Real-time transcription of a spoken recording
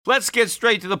Let's get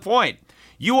straight to the point.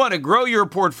 You want to grow your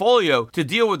portfolio to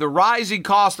deal with the rising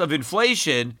cost of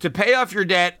inflation, to pay off your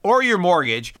debt or your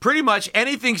mortgage, pretty much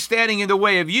anything standing in the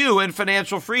way of you and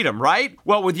financial freedom, right?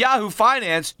 Well, with Yahoo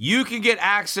Finance, you can get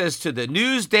access to the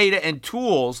news, data, and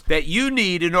tools that you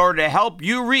need in order to help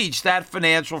you reach that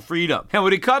financial freedom. And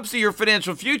when it comes to your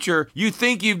financial future, you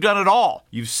think you've done it all.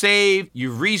 You've saved,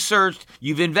 you've researched,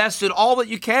 you've invested all that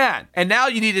you can. And now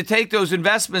you need to take those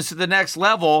investments to the next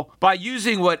level by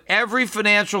using what every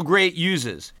financial great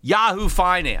uses. Yahoo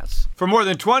Finance. For more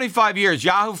than 25 years,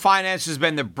 Yahoo Finance has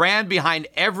been the brand behind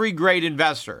every great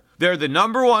investor. They're the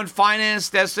 #1 finance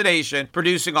destination,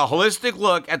 producing a holistic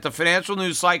look at the financial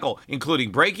news cycle,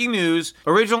 including breaking news,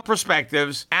 original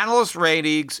perspectives, analyst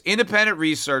ratings, independent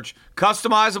research,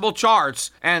 customizable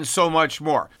charts, and so much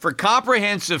more. For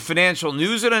comprehensive financial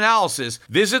news and analysis,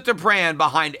 visit the brand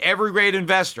behind every great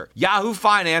investor,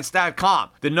 yahoofinance.com,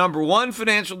 the #1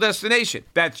 financial destination.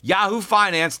 That's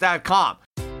yahoofinance.com.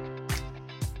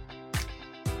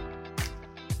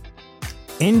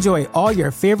 Enjoy all your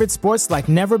favorite sports like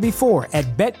never before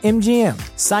at BetMGM.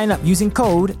 Sign up using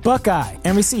code Buckeye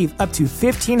and receive up to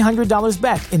 $1,500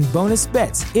 back in bonus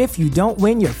bets if you don't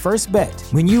win your first bet.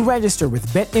 When you register with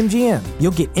BetMGM,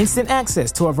 you'll get instant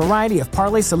access to a variety of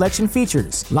parlay selection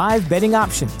features, live betting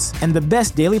options, and the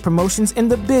best daily promotions in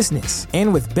the business.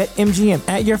 And with BetMGM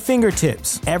at your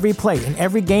fingertips, every play and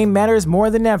every game matters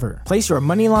more than ever. Place your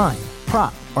money line,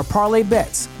 prop, or parlay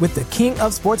bets with the king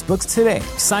of sportsbooks today.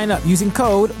 Sign up using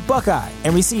code Buckeye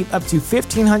and receive up to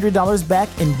 $1,500 back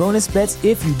in bonus bets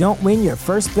if you don't win your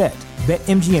first bet.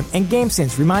 BetMGM and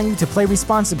GameSense remind you to play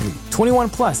responsibly. 21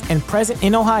 plus and present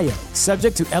in Ohio,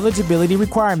 subject to eligibility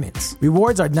requirements.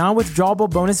 Rewards are non-withdrawable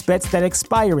bonus bets that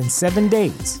expire in 7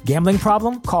 days. Gambling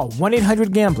problem? Call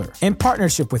 1-800-GAMBLER. In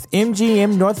partnership with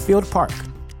MGM Northfield Park.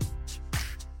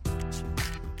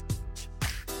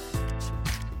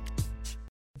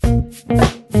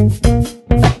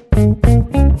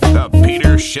 The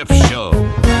Peter Schiff Show.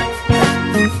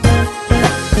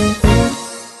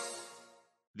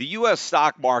 The U.S.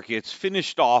 stock markets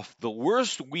finished off the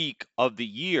worst week of the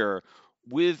year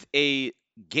with a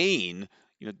gain,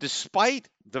 despite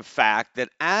the fact that,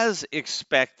 as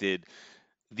expected,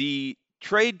 the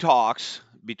trade talks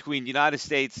between the United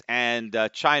States and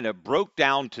China broke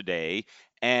down today,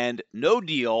 and no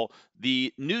deal.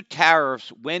 The new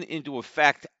tariffs went into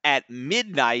effect at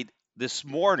midnight this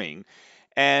morning.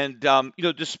 And,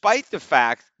 despite the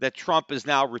fact that Trump is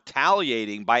now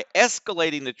retaliating by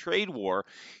escalating the trade war,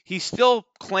 he still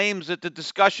claims that the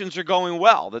discussions are going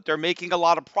well, that they're making a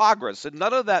lot of progress. And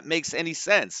none of that makes any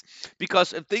sense,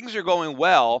 because if things are going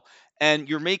well and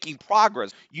you're making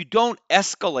progress, you don't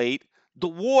escalate the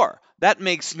war. That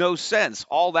makes no sense.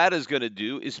 All that is going to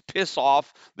do is piss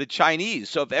off the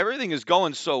Chinese. So if everything is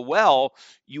going so well,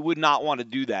 you would not want to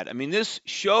do that. I mean, this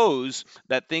shows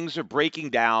that things are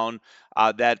breaking down,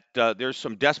 that there's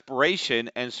some desperation,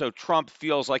 and so Trump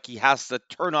feels like he has to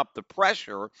turn up the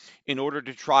pressure in order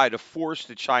to try to force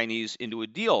the Chinese into a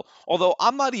deal. Although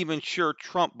I'm not even sure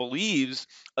Trump believes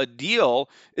a deal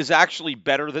is actually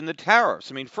better than the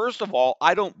tariffs. I mean, first of all,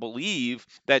 I don't believe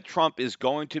that Trump is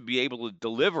going to be able to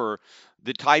deliver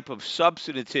the type of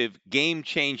substantive,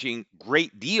 game-changing,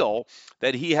 great deal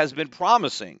that he has been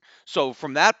promising. So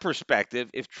from that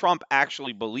perspective, if Trump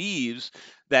actually believes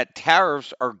that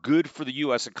tariffs are good for the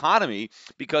U.S. economy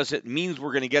because it means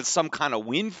we're going to get some kind of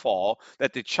windfall,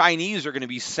 that the Chinese are going to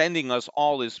be sending us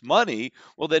all this money,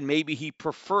 well, then maybe he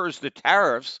prefers the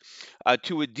tariffs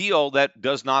to a deal that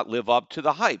does not live up to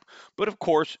the hype. But of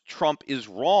course, Trump is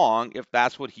wrong if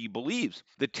that's what he believes.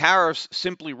 The tariffs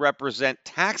simply represent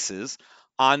taxes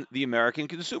on the American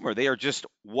consumer. They are just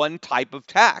one type of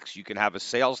tax. You can have a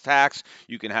sales tax,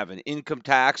 you can have an income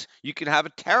tax, you can have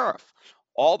a tariff.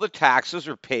 All the taxes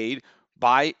are paid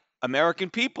by American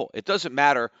people. It doesn't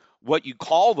matter what you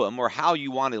call them or how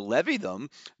you want to levy them.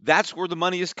 That's where the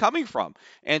money is coming from.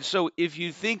 And so if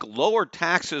you think lower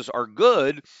taxes are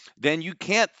good, then you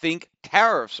can't think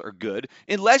tariffs are good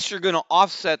unless you're going to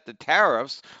offset the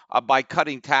tariffs by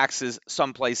cutting taxes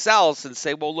someplace else and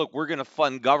say, well, look, we're going to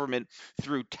fund government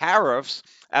through tariffs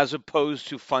as opposed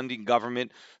to funding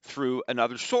government through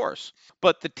another source.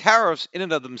 But the tariffs in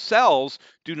and of themselves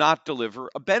do not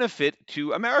deliver a benefit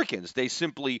to Americans. They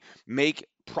simply make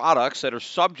products that are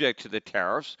subject to the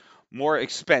tariffs more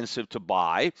expensive to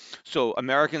buy. So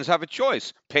Americans have a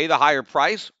choice: pay the higher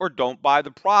price or don't buy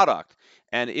the product.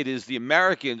 And it is the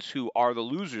Americans who are the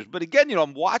losers. But again,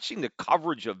 I'm watching the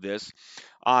coverage of this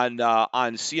on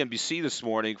CNBC this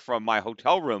morning from my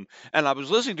hotel room, and I was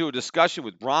listening to a discussion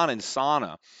with Ron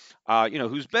Insana,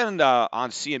 who's been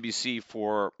on CNBC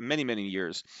for many, many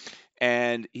years.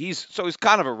 and he's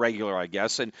kind of a regular, I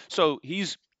guess. And so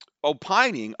he's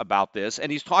opining about this,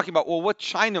 and he's talking about, well, what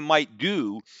China might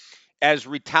do as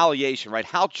retaliation, right?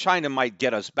 How China might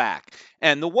get us back.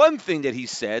 And the one thing that he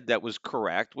said that was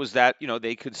correct was that,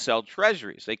 they could sell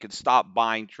treasuries. They could stop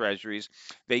buying treasuries.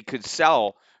 They could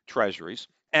sell treasuries.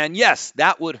 And yes,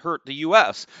 that would hurt the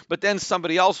US. But then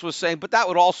somebody else was saying, but that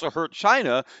would also hurt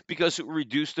China because it would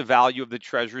reduce the value of the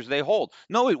treasuries they hold.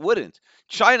 No, it wouldn't.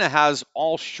 China has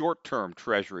all short-term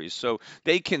treasuries, so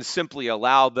they can simply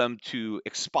allow them to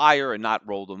expire and not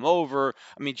roll them over.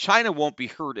 I mean, China won't be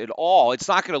hurt at all. It's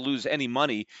not going to lose any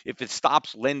money if it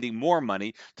stops lending more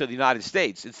money to the United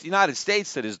States. It's the United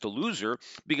States that is the loser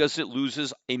because it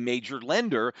loses a major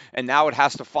lender, and now it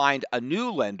has to find a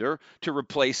new lender to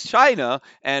replace China,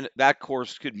 and that, of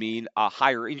course, could mean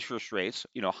higher interest rates,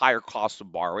 higher cost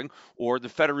of borrowing, or the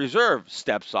Federal Reserve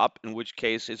steps up, in which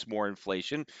case it's more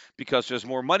inflation because there's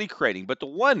more money creating. But the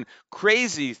one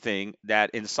crazy thing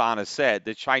that Insana said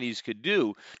the Chinese could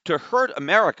do to hurt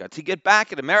America, to get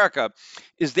back at America,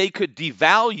 is they could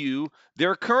devalue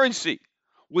their currency,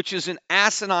 which is an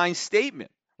asinine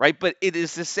statement. Right, but it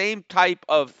is the same type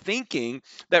of thinking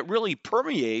that really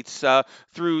permeates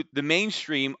through the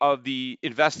mainstream of the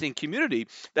investing community,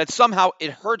 that somehow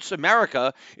it hurts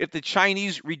America if the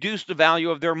Chinese reduce the value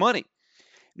of their money.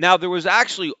 Now, there was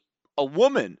actually a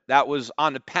woman that was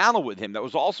on the panel with him that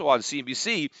was also on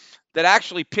CNBC that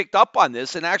actually picked up on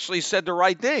this and actually said the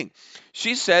right thing.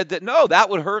 She said that no,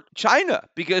 that would hurt China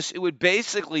because it would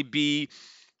basically be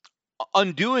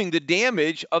undoing the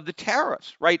damage of the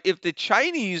tariffs, right? If the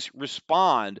Chinese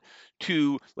respond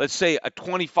to, let's say, a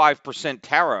 25%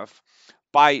 tariff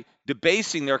by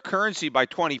debasing their currency by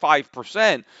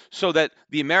 25% so that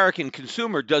the American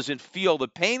consumer doesn't feel the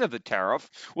pain of the tariff,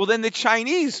 well, then the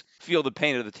Chinese feel the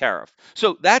pain of the tariff.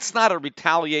 So that's not a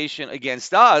retaliation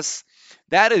against us.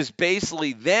 That is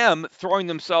basically them throwing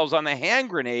themselves on the hand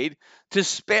grenade to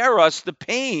spare us the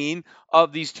pain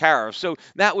of these tariffs. So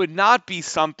that would not be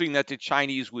something that the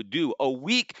Chinese would do. A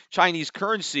weak Chinese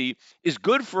currency is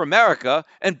good for America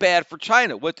and bad for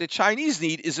China. What the Chinese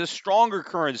need is a stronger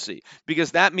currency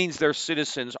because that means their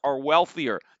citizens are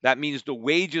wealthier. That means the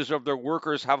wages of their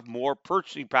workers have more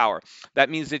purchasing power. That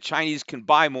means the Chinese can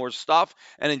buy more stuff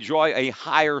and enjoy a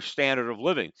higher standard of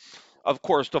living. Of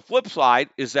course, the flip side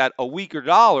is that a weaker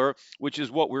dollar, which is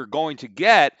what we're going to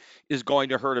get, is going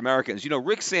to hurt Americans.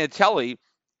 Rick Santelli,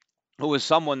 who is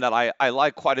someone that I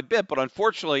like quite a bit, but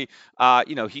unfortunately,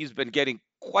 he's been getting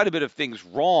quite a bit of things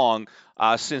wrong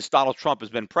since Donald Trump has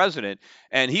been president.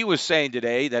 And he was saying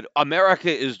today that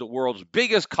America is the world's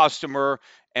biggest customer,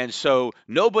 and so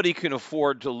nobody can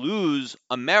afford to lose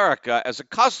America as a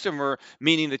customer,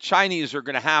 meaning the Chinese are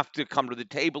going to have to come to the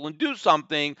table and do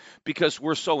something because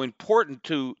we're so important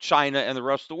to China and the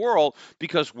rest of the world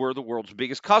because we're the world's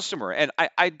biggest customer. And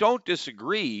I don't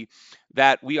disagree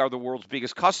that we are the world's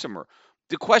biggest customer.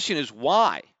 The question is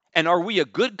why? And are we a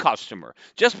good customer?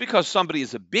 Just because somebody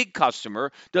is a big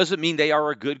customer doesn't mean they are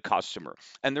a good customer.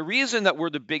 And the reason that we're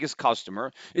the biggest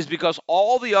customer is because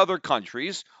all the other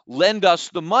countries lend us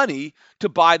the money to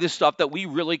buy the stuff that we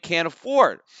really can't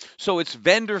afford. So it's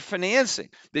vendor financing.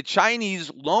 The Chinese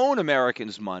loan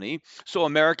Americans money so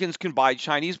Americans can buy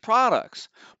Chinese products.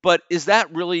 But is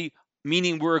that really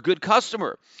meaning we're a good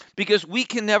customer? Because we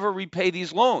can never repay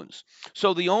these loans.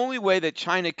 So the only way that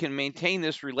China can maintain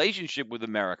this relationship with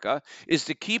America is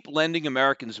to keep lending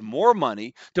Americans more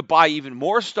money to buy even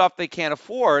more stuff they can't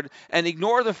afford and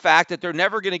ignore the fact that they're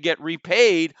never going to get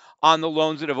repaid on the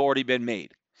loans that have already been made.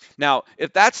 Now,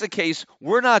 if that's the case,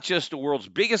 we're not just the world's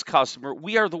biggest customer,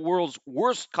 we are the world's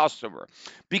worst customer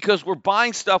because we're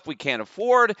buying stuff we can't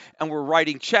afford and we're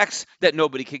writing checks that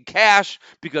nobody can cash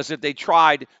because if they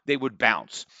tried, they would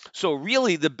bounce. So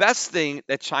really, the best thing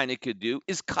that China could do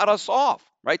is cut us off.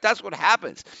 Right? That's what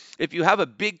happens. If you have a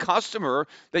big customer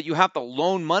that you have to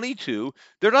loan money to,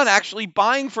 they're not actually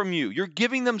buying from you. You're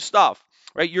giving them stuff.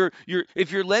 Right?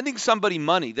 If you're lending somebody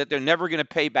money that they're never going to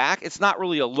pay back, it's not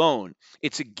really a loan,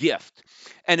 it's a gift.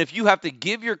 And if you have to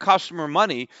give your customer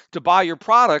money to buy your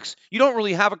products, you don't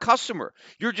really have a customer.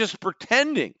 You're just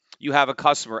pretending you have a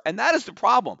customer. And that is the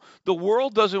problem. The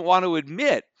world doesn't want to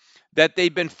admit that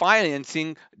they've been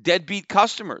financing deadbeat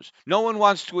customers. No one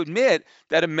wants to admit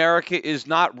that America is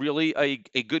not really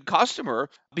a good customer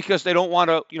because they don't want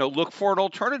to, look for an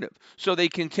alternative. So they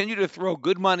continue to throw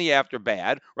good money after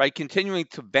bad, right? Continuing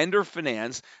to vendor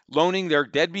finance, loaning their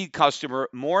deadbeat customer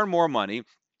more and more money,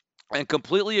 and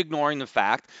completely ignoring the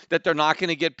fact that they're not going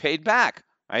to get paid back,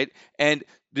 right? And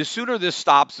the sooner this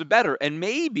stops, the better. And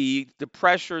maybe the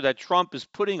pressure that Trump is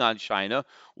putting on China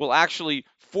will actually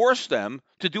force them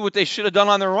to do what they should have done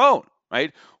on their own.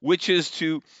 right? Which is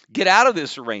to get out of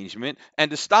this arrangement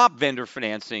and to stop vendor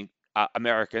financing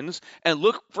Americans and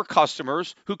look for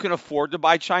customers who can afford to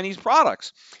buy Chinese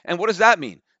products. And what does that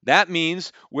mean? That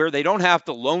means where they don't have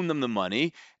to loan them the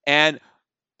money, and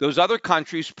those other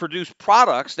countries produce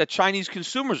products that Chinese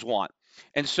consumers want.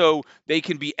 And so they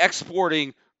can be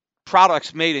exporting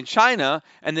products made in China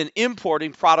and then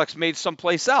importing products made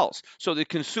someplace else. So the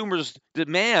consumers'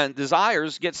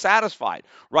 desires get satisfied.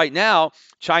 Right now,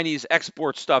 Chinese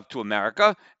export stuff to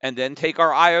America and then take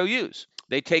our IOUs.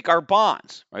 They take our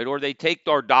bonds, right? Or they take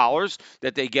our dollars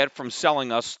that they get from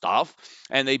selling us stuff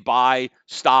and they buy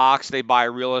stocks, they buy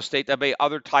real estate, they buy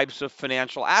other types of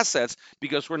financial assets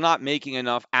because we're not making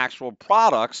enough actual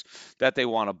products that they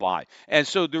want to buy. And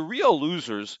so the real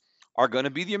losers are going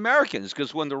to be the Americans,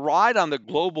 because when the ride on the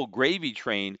global gravy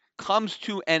train comes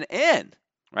to an end,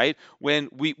 right, when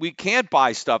we can't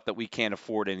buy stuff that we can't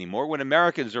afford anymore, when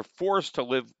Americans are forced to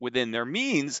live within their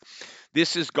means,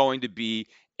 this is going to be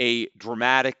a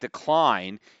dramatic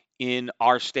decline in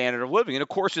our standard of living. And of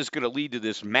course, it's going to lead to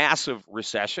this massive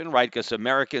recession, right? Because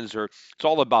it's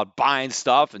all about buying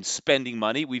stuff and spending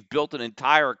money. We've built an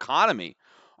entire economy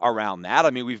around that.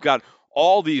 I mean, we've got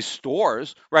all these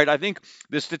stores, right? I think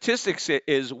the statistics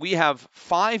is we have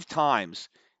 5 times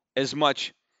as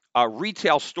much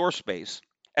retail store space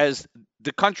as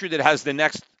the country that has the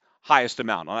next highest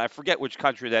amount. And I forget which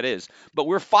country that is, but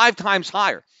we're 5 times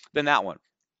higher than that one.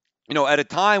 At a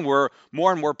time where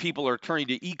more and more people are turning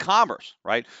to e-commerce,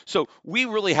 right? So we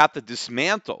really have to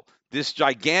dismantle this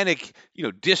gigantic,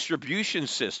 distribution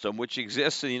system which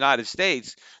exists in the United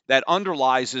States that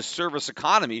underlies this service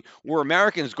economy where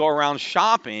Americans go around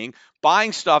shopping,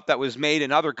 buying stuff that was made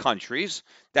in other countries,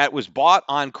 that was bought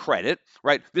on credit,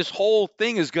 right? This whole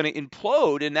thing is going to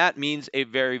implode, and that means a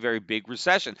very, very big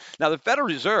recession. Now, the Federal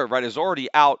Reserve, right, is already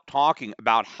out talking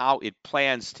about how it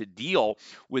plans to deal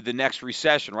with the next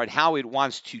recession, right? How it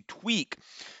wants to tweak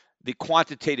the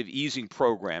quantitative easing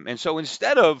program. And so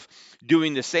instead of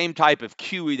doing the same type of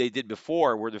QE they did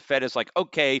before, where the Fed is like,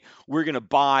 okay, we're going to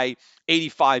buy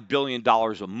 $85 billion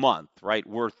a month, right,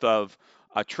 worth of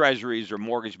treasuries or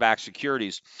mortgage-backed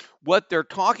securities. What they're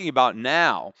talking about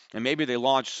now, and maybe they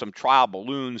launched some trial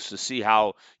balloons to see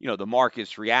how, the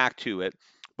markets react to it,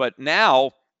 but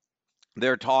now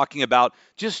they're talking about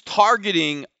just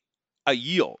targeting a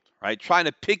yield, right? Trying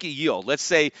to pick a yield. Let's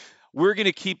say we're going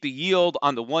to keep the yield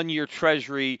on the 1-year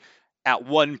treasury at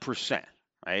 1%,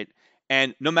 right?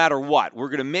 And no matter what, we're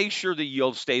going to make sure the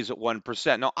yield stays at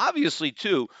 1%. Now, obviously,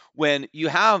 too, when you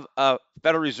have a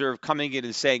Federal Reserve coming in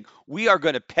and saying, we are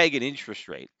going to peg an interest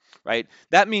rate, right?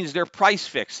 That means they're price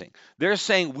fixing. They're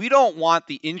saying we don't want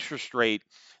the interest rate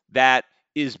that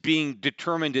is being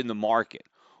determined in the market.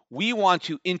 We want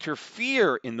to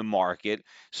interfere in the market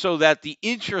so that the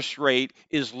interest rate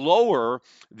is lower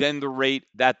than the rate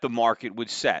that the market would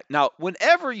set. Now,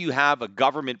 whenever you have a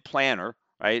government planner,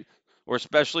 right, or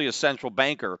especially a central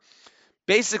banker,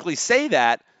 basically say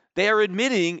that, they are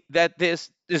admitting that this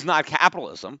is not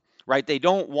capitalism, right? They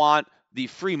don't want the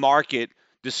free market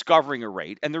discovering a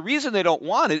rate. And the reason they don't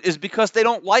want it is because they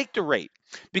don't like the rate.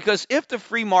 Because if the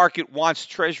free market wants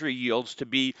treasury yields to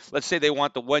be, let's say they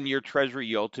want the 1-year treasury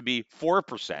yield to be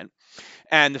 4%,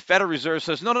 and the Federal Reserve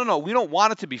says, no, we don't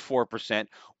want it to be 4%,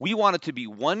 we want it to be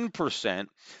 1%,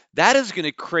 that is going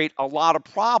to create a lot of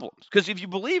problems. Because if you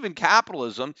believe in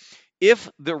capitalism, if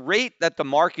the rate that the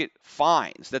market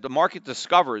finds, that the market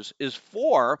discovers is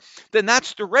 4, then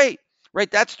that's the rate, right?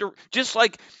 That's just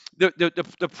like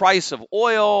the price of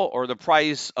oil or the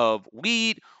price of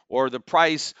wheat or the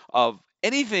price of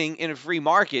anything in a free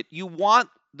market. You want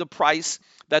the price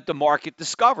that the market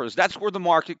discovers. That's where the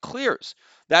market clears.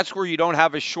 That's where you don't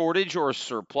have a shortage or a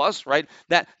surplus, right?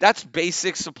 That's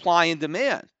basic supply and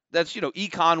demand. That's,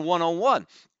 Econ 101.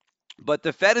 But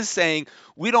the Fed is saying,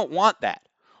 we don't want that.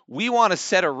 We want to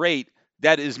set a rate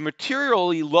that is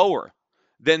materially lower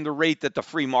than the rate that the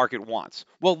free market wants.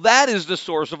 Well, that is the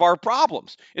source of our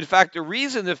problems. In fact, the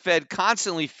reason the Fed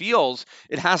constantly feels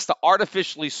it has to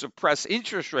artificially suppress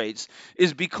interest rates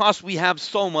is because we have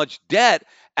so much debt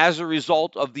as a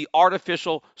result of the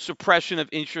artificial suppression of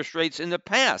interest rates in the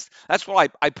past. That's why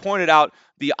I pointed out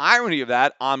the irony of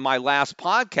that on my last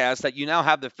podcast, that you now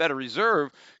have the Federal Reserve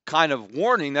kind of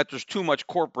warning that there's too much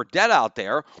corporate debt out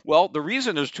there. Well, the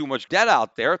reason there's too much debt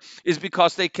out there is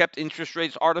because they kept interest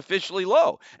rates artificially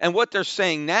low. And what they're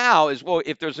saying now is, well,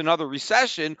 if there's another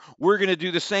recession, we're going to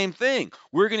do the same thing.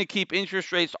 We're going to keep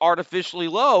interest rates artificially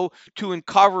low to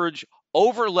encourage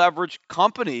over-leverage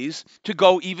companies to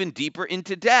go even deeper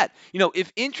into debt.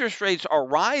 If interest rates are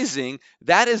rising,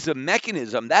 that is a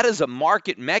mechanism, that is a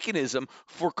market mechanism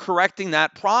for correcting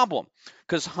that problem,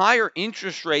 because higher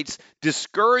interest rates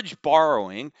discourage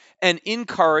borrowing and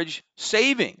encourage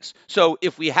savings. So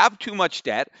if we have too much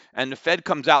debt and the Fed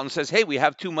comes out and says, hey, we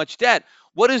have too much debt,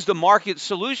 what is the market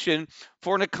solution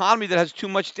for an economy that has too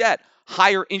much debt?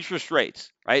 Higher interest rates,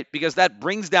 right? Because that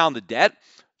brings down the debt.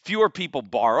 Fewer people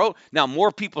borrow. Now,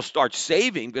 more people start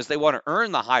saving because they want to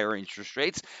earn the higher interest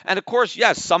rates. And of course,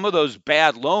 yes, some of those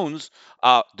bad loans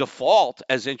default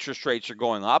as interest rates are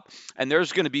going up, and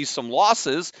there's going to be some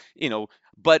losses,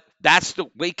 but that's the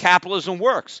way capitalism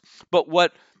works. But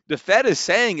what the Fed is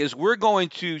saying is we're going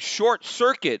to short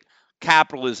circuit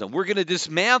capitalism. We're going to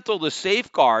dismantle the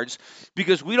safeguards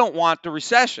because we don't want the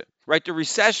recession, right? The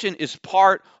recession is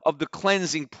part of the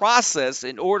cleansing process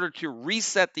in order to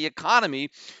reset the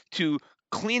economy, to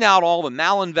clean out all the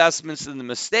malinvestments and the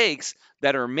mistakes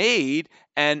that are made,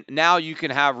 and now you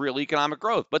can have real economic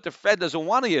growth. But the Fed doesn't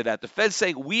want any of that. The Fed's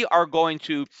saying we are going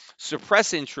to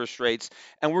suppress interest rates,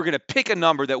 and we're going to pick a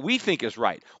number that we think is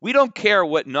right. We don't care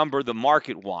what number the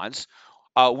market wants.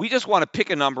 We just want to pick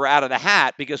a number out of the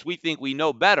hat because we think we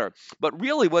know better. But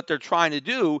really what they're trying to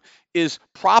do is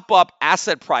prop up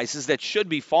asset prices that should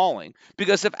be falling.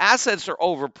 Because if assets are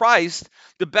overpriced,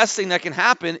 the best thing that can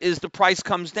happen is the price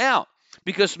comes down,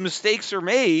 because mistakes are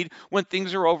made when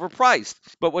things are overpriced.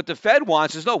 But what the Fed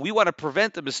wants is, no, we want to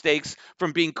prevent the mistakes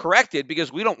from being corrected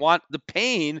because we don't want the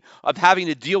pain of having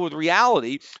to deal with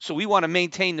reality. So we want to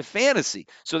maintain the fantasy.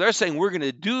 So they're saying we're going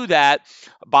to do that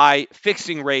by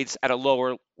fixing rates at a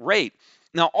lower rate.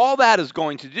 Now, all that is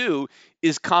going to do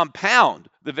is compound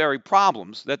the very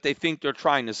problems that they think they're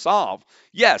trying to solve.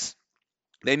 Yes,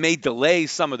 they may delay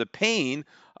some of the pain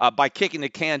by kicking the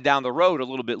can down the road a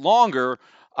little bit longer,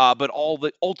 but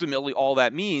ultimately all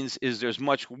that means is there's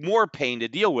much more pain to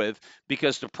deal with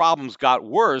because the problems got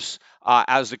worse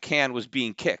as the can was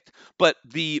being kicked. But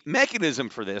the mechanism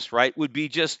for this, right, would be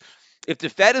just if the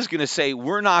Fed is going to say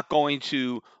we're not going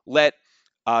to let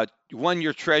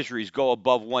 1-year treasuries go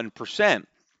above 1%,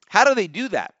 how do they do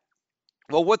that?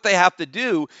 Well, what they have to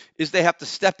do is they have to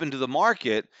step into the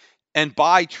market and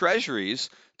buy treasuries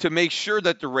to make sure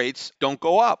that the rates don't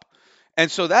go up.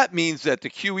 And so that means that the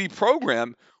QE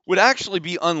program would actually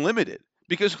be unlimited,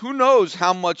 because who knows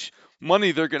how much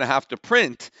money they're going to have to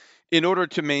print in order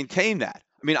to maintain that.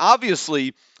 I mean,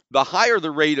 obviously, the higher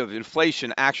the rate of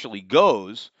inflation actually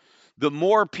goes, the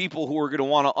more people who are going to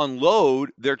want to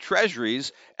unload their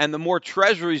treasuries, and the more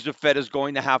treasuries the Fed is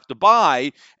going to have to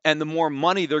buy, and the more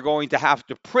money they're going to have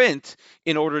to print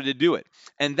in order to do it.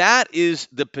 And that is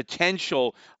the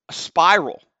potential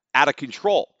spiral out of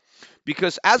control.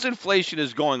 Because as inflation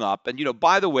is going up, and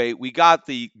by the way, we got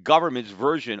the government's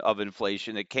version of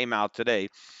inflation that came out today,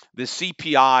 the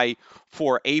CPI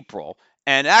for April,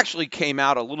 and actually came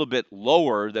out a little bit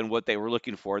lower than what they were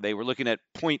looking for. They were looking at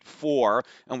 0.4,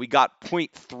 and we got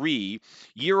 0.3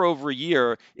 year over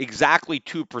year, exactly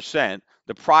 2%.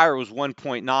 The prior was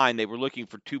 1.9. They were looking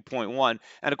for 2.1.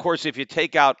 And of course, if you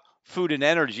take out food and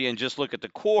energy and just look at the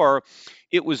core,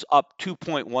 it was up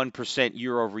 2.1%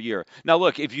 year over year. Now,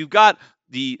 look, if you've got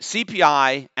the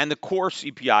CPI and the core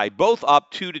CPI both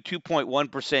up 2 to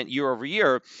 2.1% year over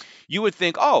year, you would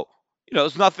think, oh,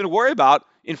 there's nothing to worry about.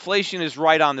 Inflation is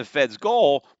right on the Fed's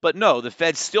goal. But no, the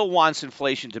Fed still wants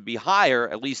inflation to be higher.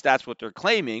 At least that's what they're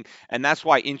claiming. And that's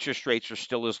why interest rates are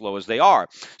still as low as they are.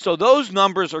 So those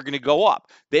numbers are going to go up.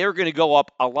 They are going to go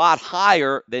up a lot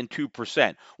higher than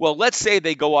 2%. Well, let's say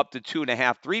they go up to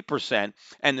 2.5%, 3%,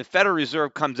 and the Federal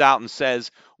Reserve comes out and says,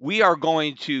 we are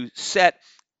going to set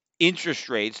interest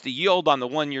rates, the yield on the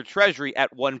 1-year treasury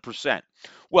at 1%.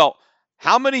 Well,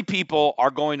 how many people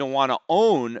are going to want to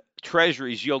own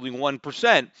treasuries yielding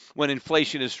 1% when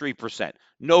inflation is 3%?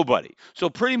 Nobody.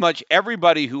 So pretty much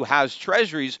everybody who has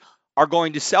treasuries are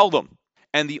going to sell them.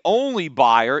 And the only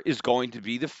buyer is going to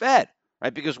be the Fed,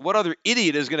 right? Because what other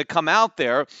idiot is going to come out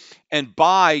there and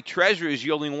buy treasuries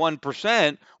yielding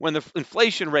 1% when the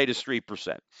inflation rate is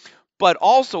 3%? But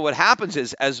also what happens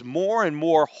is as more and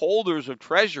more holders of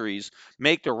treasuries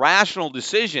make the rational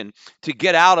decision to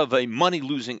get out of a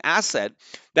money-losing asset,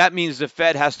 that means the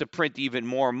Fed has to print even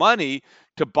more money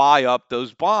to buy up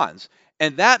those bonds.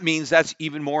 And that means that's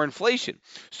even more inflation.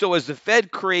 So as the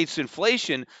Fed creates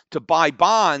inflation to buy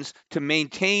bonds to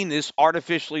maintain this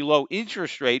artificially low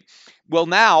interest rate, well,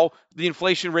 now the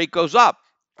inflation rate goes up.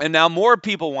 And now more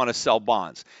people want to sell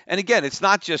bonds. And again, it's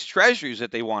not just treasuries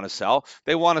that they want to sell.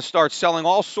 They want to start selling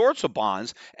all sorts of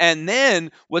bonds. And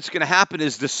then what's going to happen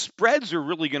is the spreads are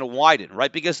really going to widen,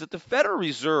 right? Because if the Federal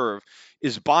Reserve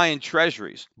is buying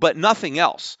treasuries, but nothing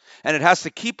else. And it has to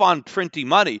keep on printing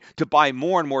money to buy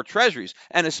more and more treasuries.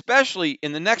 And especially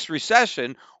in the next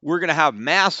recession, we're going to have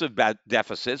massive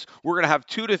deficits. We're going to have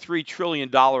 $2 to $3 trillion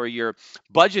a year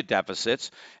budget deficits.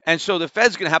 And so the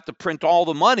Fed's going to have to print all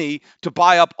the money to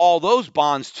buy up all those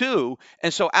bonds too.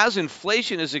 And so as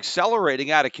inflation is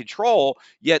accelerating out of control,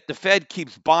 yet the Fed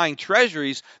keeps buying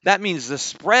treasuries, that means the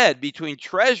spread between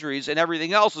treasuries and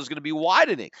everything else is going to be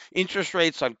widening. Interest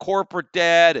rates on corporate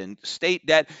debt and state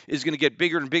debt is going to get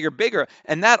bigger and bigger.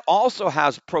 And that also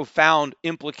has profound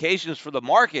implications for the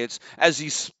markets as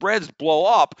these spreads blow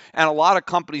up and a lot of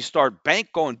companies start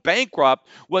going bankrupt.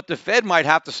 What the Fed might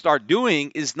have to start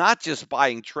doing is not just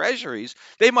buying treasuries.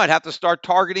 They might have to start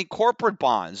targeting corporate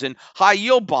bonds and high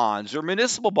yield bonds or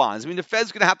municipal bonds. I mean, the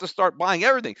Fed's going to have to start buying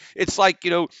everything. It's like,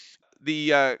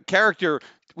 the character,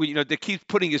 that keeps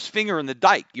putting his finger in the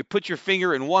dike. You put your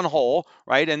finger in one hole,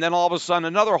 right? And then all of a sudden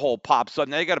another hole pops up.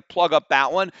 Now you got to plug up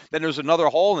that one. Then there's another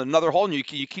hole and another hole. And you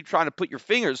keep trying to put your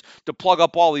fingers to plug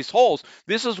up all these holes.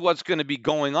 This is what's going to be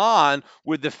going on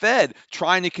with the Fed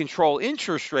trying to control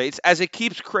interest rates as it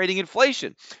keeps creating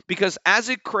inflation. Because as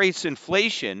it creates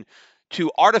inflation, to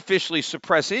artificially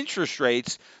suppress interest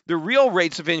rates, the real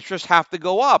rates of interest have to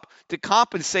go up to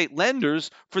compensate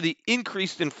lenders for the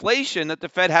increased inflation that the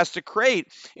Fed has to create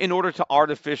in order to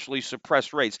artificially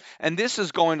suppress rates. And this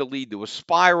is going to lead to a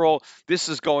spiral. This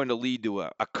is going to lead to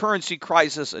a currency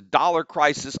crisis, a dollar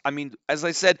crisis. I mean, as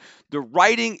I said, the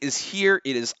writing is here.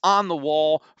 It is on the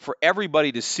wall for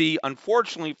everybody to see.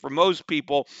 Unfortunately, for most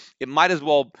people, it might as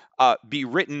well be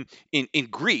written in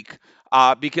Greek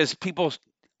because people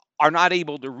are not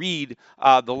able to read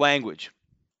the language.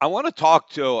 I want to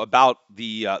talk about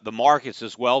the markets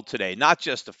as well today, not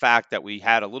just the fact that we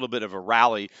had a little bit of a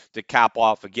rally to cap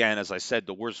off again, as I said,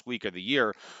 the worst week of the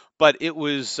year, but it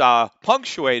was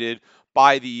punctuated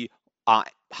by the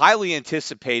highly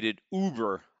anticipated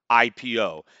Uber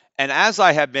IPO. And as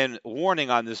I have been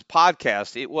warning on this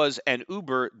podcast, it was an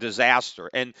Uber disaster.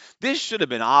 And this should have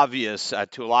been obvious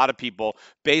to a lot of people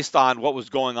based on what was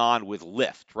going on with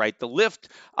Lyft, right? The Lyft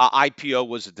IPO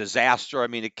was a disaster. I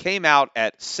mean, it came out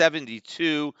at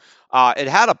 72. It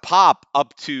had a pop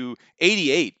up to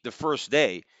 88 the first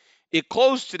day. It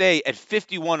closed today at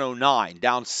 51.09,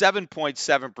 down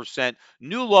 7.7%,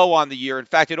 new low on the year. In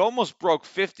fact, it almost broke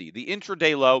 50. The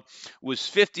intraday low was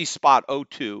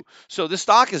 50.02. So the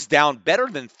stock is down better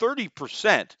than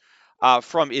 30%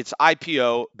 from its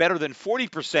IPO, better than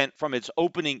 40% from its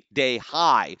opening day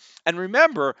high. And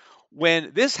remember,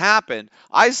 when this happened,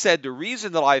 I said the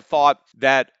reason that I thought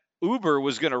that Uber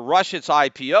was going to rush its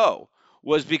IPO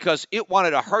was because it wanted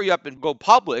to hurry up and go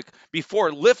public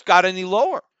before Lyft got any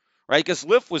lower. Right, because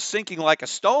Lyft was sinking like a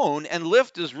stone, and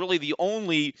Lyft is really the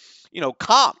only,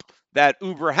 comp that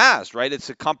Uber has, right? It's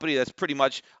a company that's pretty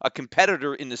much a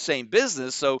competitor in the same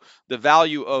business, so the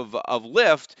value of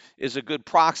Lyft is a good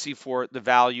proxy for the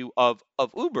value of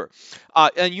Uber.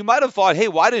 And you might have thought, hey,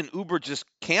 why didn't Uber just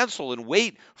cancel and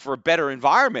wait for a better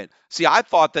environment? See, I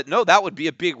thought that, no, that would be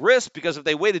a big risk because if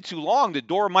they waited too long, the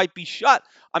door might be shut.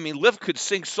 I mean, Lyft could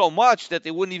sink so much that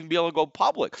they wouldn't even be able to go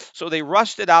public. So they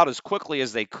rushed it out as quickly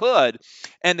as they could,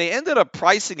 and they ended up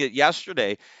pricing it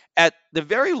yesterday at the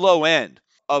very low end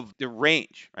of the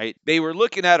range, right? They were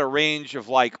looking at a range of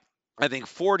I think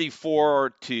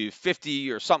 44 to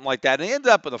 50 or something like that. And they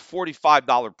ended up with a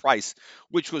 $45 price,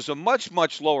 which was a much,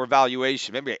 much lower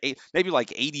valuation, maybe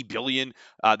like 80 billion.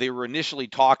 They were initially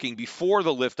talking before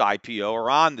the Lyft IPO or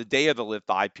on the day of the Lyft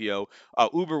IPO.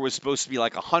 Uber was supposed to be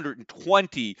like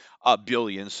 120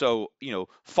 billion. So,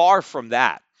 far from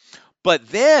that. But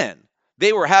then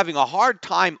they were having a hard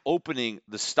time opening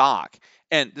the stock.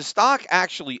 And the stock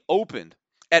actually opened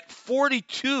at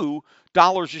 $42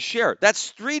 a share.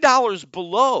 That's $3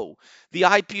 below the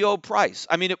IPO price.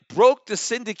 I mean, it broke the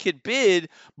syndicate bid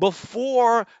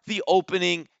before the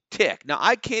opening tick. Now,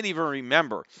 I can't even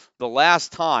remember the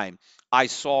last time I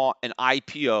saw an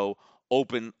IPO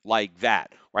open like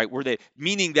that, right?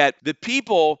 Meaning that the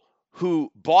people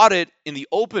who bought it in the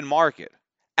open market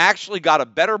actually got a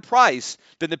better price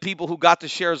than the people who got the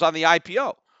shares on the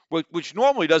IPO. Which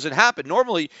normally doesn't happen.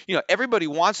 Normally, everybody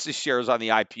wants the shares on the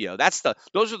IPO.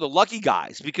 Those are the lucky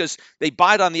guys because they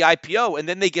buy it on the IPO and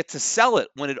then they get to sell it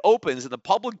when it opens and the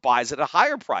public buys at a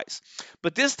higher price.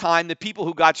 But this time, the people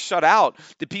who got shut out,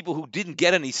 the people who didn't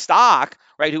get any stock,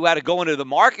 right, who had to go into the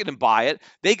market and buy it,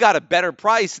 they got a better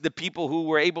price than the people who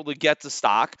were able to get the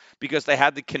stock because they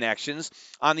had the connections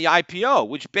on the IPO,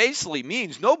 which basically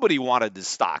means nobody wanted this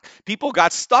stock. People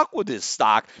got stuck with this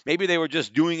stock. Maybe they were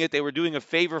just doing it. They were doing a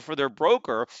favor for their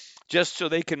broker just so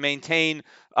they can maintain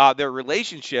their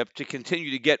relationship to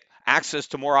continue to get access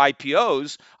to more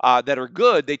IPOs that are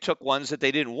good, they took ones that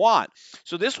they didn't want.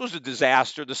 So this was a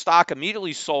disaster. The stock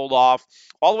immediately sold off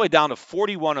all the way down to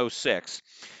 41.06.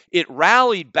 It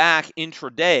rallied back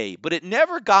intraday, but it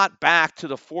never got back to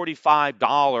the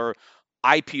 $45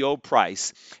 IPO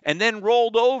price, and then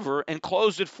rolled over and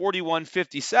closed at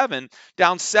 41.57,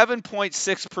 down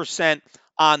 7.6%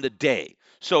 on the day.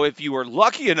 So if you were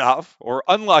lucky enough, or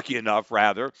unlucky enough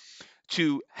rather,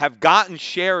 to have gotten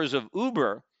shares of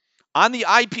Uber on the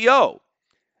IPO,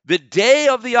 the day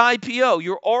of the IPO,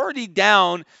 you're already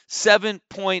down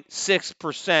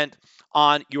 7.6%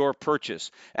 on your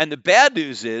purchase. And the bad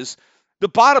news is the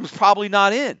bottom's probably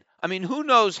not in. I mean, who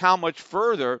knows how much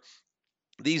further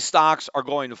these stocks are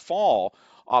going to fall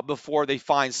before they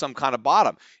find some kind of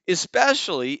bottom,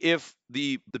 especially if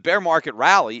the bear market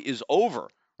rally is over.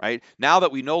 Right now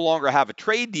that we no longer have a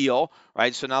trade deal,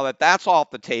 right? So now that that's off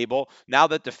the table, now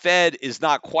that the Fed is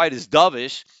not quite as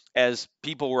dovish as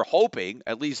people were hoping,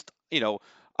 at least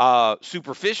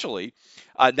superficially.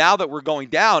 Now that we're going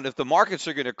down, if the markets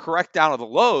are going to correct down to the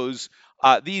lows,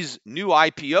 these new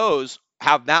IPOs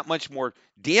have that much more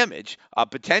damage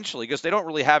potentially because they don't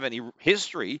really have any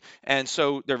history, and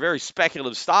so they're very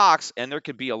speculative stocks, and there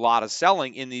could be a lot of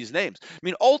selling in these names. I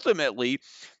mean, ultimately,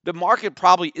 the market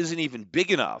probably isn't even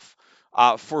big enough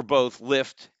for both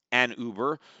Lyft and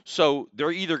Uber, so they're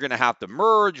either going to have to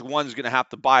merge, one's going to have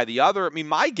to buy the other. I mean,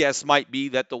 my guess might be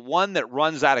that the one that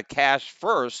runs out of cash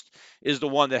first is the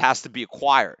one that has to be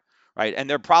acquired. Right, and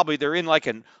they're in like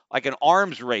an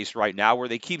arms race right now where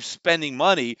they keep spending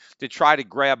money to try to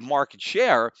grab market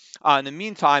share. In the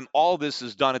meantime, all this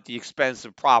is done at the expense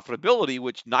of profitability,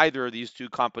 which neither of these two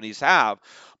companies have.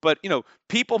 But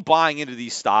people buying into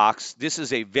these stocks, this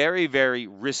is a very, very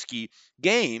risky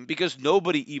game because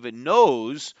nobody even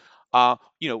knows,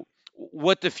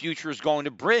 what the future is going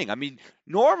to bring. I mean,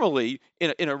 normally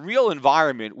in a real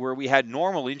environment where we had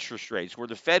normal interest rates, where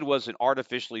the Fed wasn't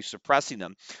artificially suppressing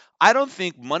them, I don't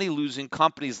think money-losing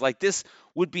companies like this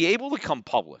would be able to come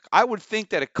public. I would think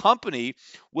that a company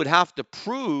would have to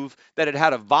prove that it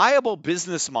had a viable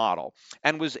business model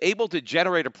and was able to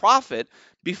generate a profit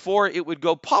before it would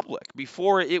go public,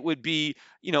 before it would be,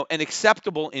 an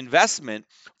acceptable investment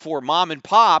for mom and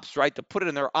pops, right, to put it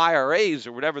in their IRAs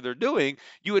or whatever they're doing.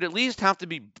 You would at least have to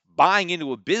be buying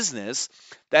into a business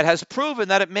that has proven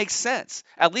that it makes sense,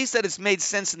 at least that it's made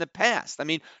sense in the past. I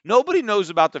mean, nobody knows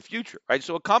about the future, right?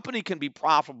 So a company can be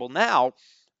profitable now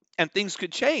and things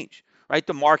could change, right?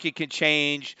 The market can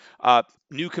change,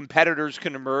 new competitors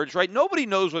can emerge, right? Nobody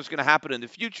knows what's going to happen in the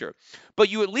future, but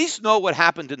you at least know what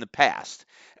happened in the past.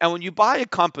 And when you buy a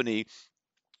company,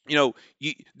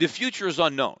 the future is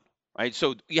unknown, right?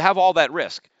 So you have all that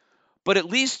risk. But at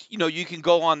least, you can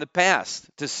go on the past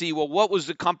to see, well, what was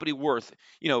the company worth,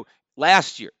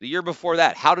 last year, the year before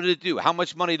that? How did it do? How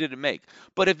much money did it make?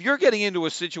 But if you're getting into a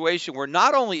situation where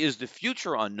not only is the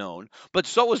future unknown, but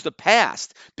so is the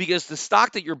past, because the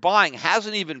stock that you're buying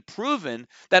hasn't even proven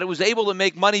that it was able to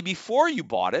make money before you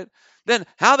bought it, then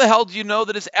how the hell do you know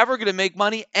that it's ever going to make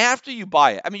money after you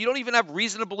buy it? I mean, you don't even have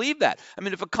reason to believe that. I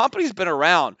mean, if a company's been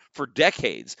around for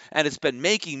decades and it's been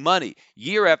making money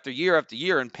year after year after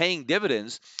year and paying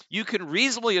dividends, you can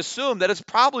reasonably assume that it's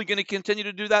probably going to continue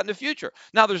to do that in the future.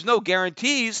 Now, there's no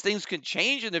guarantees. Things can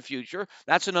change in the future.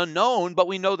 That's an unknown, but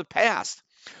we know the past.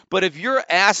 But if you're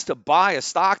asked to buy a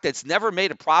stock that's never made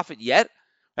a profit yet,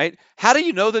 right? How do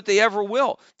you know that they ever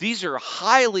will? These are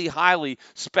highly, highly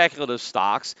speculative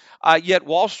stocks, yet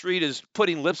Wall Street is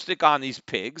putting lipstick on these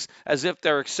pigs as if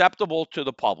they're acceptable to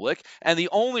the public, and the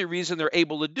only reason they're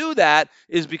able to do that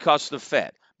is because of the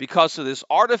Fed, because of this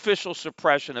artificial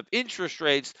suppression of interest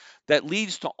rates that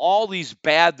leads to all these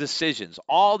bad decisions,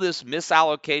 all this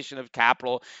misallocation of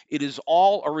capital. It is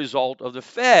all a result of the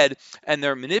Fed and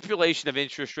their manipulation of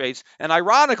interest rates. And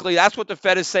ironically, that's what the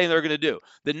Fed is saying they're going to do.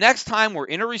 The next time we're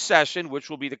in a recession, which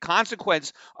will be the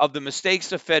consequence of the mistakes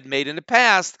the Fed made in the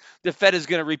past, the Fed is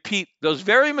going to repeat those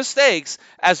very mistakes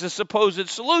as a supposed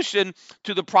solution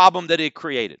to the problem that it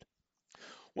created.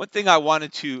 One thing I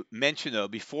wanted to mention, though,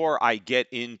 before I get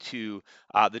into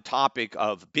the topic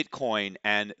of Bitcoin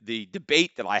and the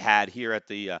debate that I had here at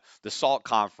the SALT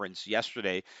conference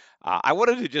yesterday, I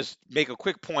wanted to just make a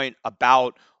quick point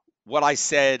about what I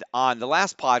said on the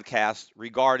last podcast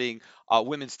regarding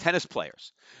women's tennis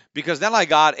players, because then I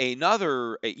got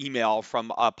another email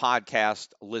from a podcast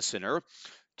listener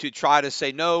to try to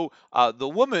say, no, the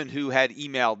woman who had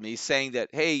emailed me saying that,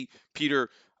 hey, Peter,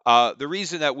 the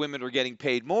reason that women are getting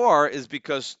paid more is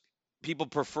because people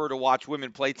prefer to watch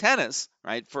women play tennis,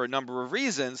 right, for a number of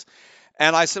reasons.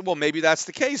 And I said, well, maybe that's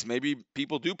the case. Maybe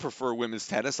people do prefer women's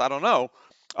tennis. I don't know,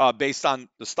 based on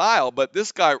the style. But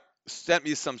this guy sent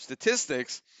me some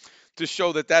statistics to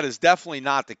show that that is definitely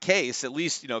not the case. At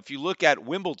least, if you look at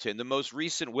Wimbledon, the most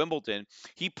recent Wimbledon,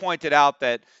 he pointed out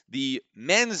that the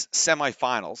men's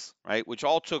semifinals, right, which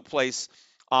all took place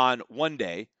on one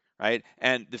day, right,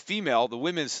 and the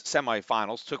women's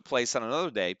semifinals took place on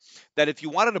another day, that if you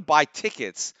wanted to buy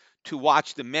tickets to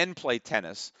watch the men play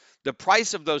tennis, the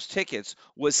price of those tickets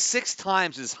was 6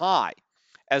 times as high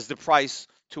as the price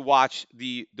to watch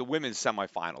the women's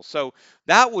semifinals. So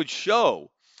that would show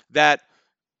that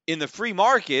in the free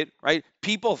market, right,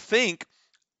 people think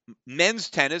men's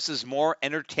tennis is more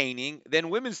entertaining than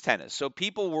women's tennis. So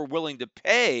people were willing to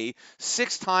pay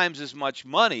 6 times as much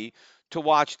money to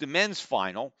watch the men's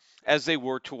final as they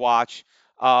were to watch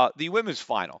the women's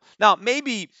final. Now,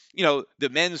 maybe, the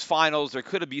men's finals, there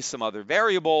could have been some other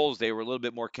variables. They were a little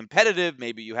bit more competitive.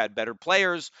 Maybe you had better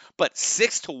players, but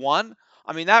 6 to 1.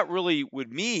 I mean, that really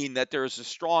would mean that there is a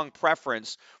strong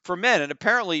preference for men. And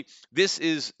apparently, this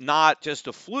is not just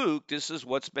a fluke. This is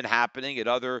what's been happening at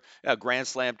other Grand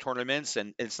Slam tournaments.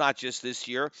 And it's not just this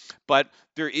year, but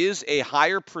there is a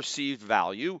higher perceived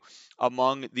value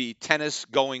among the tennis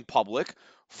going public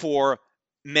for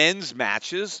men's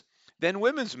matches than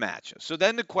women's matches. So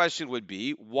then the question would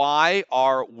be, why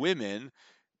are women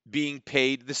being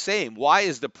paid the same? Why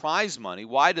is the prize money?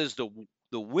 Why does the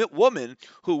woman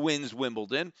who wins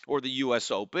Wimbledon or the U.S.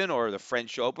 Open or the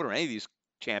French Open or any of these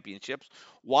championships,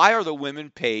 why are the women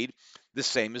paid the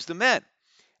same as the men?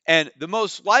 And the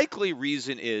most likely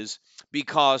reason is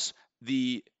because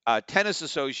the Tennis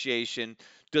Association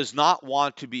does not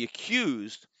want to be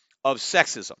accused of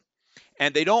sexism.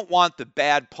 And they don't want the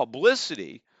bad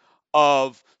publicity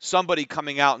of somebody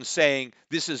coming out and saying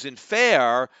this isn't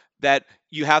fair, that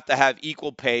you have to have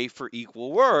equal pay for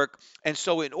equal work. And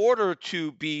so, in order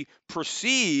to be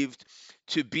perceived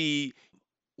to be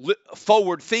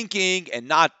forward thinking and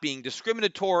not being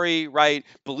discriminatory, right,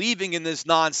 believing in this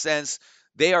nonsense,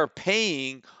 they are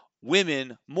paying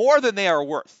women more than they are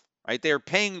worth, right? They are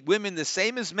paying women the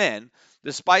same as men,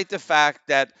 despite the fact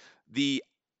that the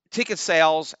ticket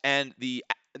sales and the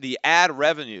ad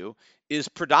revenue is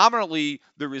predominantly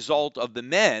the result of the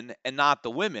men and not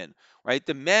the women, right?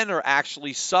 The men are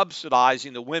actually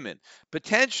subsidizing the women.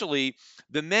 Potentially,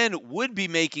 the men would be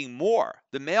making more.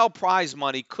 The male prize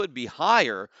money could be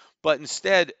higher, but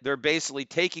instead they're basically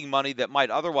taking money that might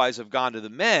otherwise have gone to the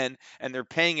men and they're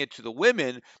paying it to the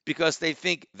women because they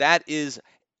think that is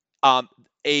um,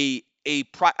 a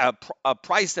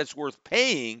price that's worth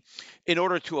paying in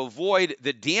order to avoid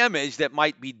the damage that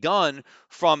might be done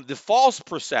from the false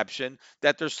perception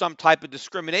that there's some type of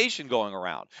discrimination going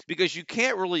around, because you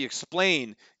can't really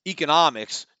explain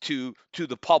economics to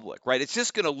the public, right? It's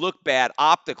just going to look bad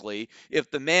optically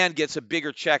if the man gets a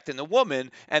bigger check than the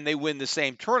woman and they win the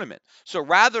same tournament. So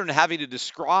rather than having to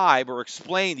describe or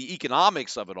explain the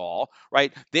economics of it all,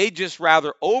 right, they just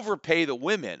rather overpay the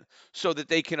women so that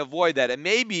they can avoid that. And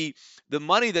maybe the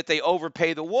money that they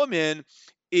overpay the woman,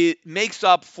 it makes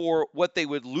up for what they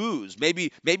would lose.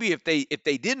 Maybe if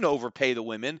they didn't overpay the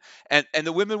women and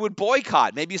the women would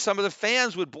boycott, maybe some of the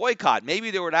fans would boycott.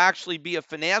 Maybe there would actually be a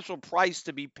financial price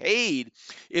to be paid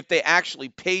if they actually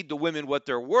paid the women what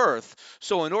they're worth.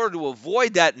 So in order to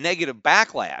avoid that negative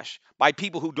backlash by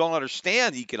people who don't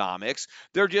understand economics,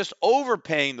 they're just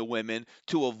overpaying the women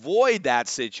to avoid that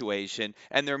situation,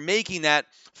 and they're making that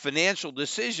financial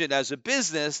decision as a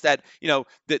business that,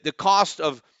 the cost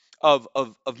of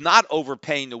not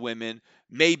overpaying the women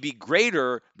may be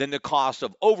greater than the cost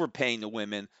of overpaying the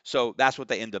women. So that's what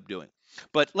they end up doing.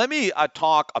 But let me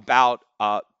talk about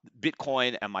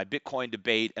Bitcoin and my Bitcoin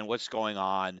debate and what's going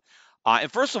on.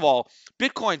 And first of all,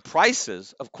 Bitcoin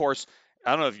prices, of course, I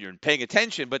don't know if you're paying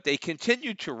attention, but they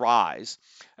continue to rise.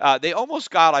 I think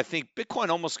Bitcoin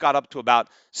almost got up to about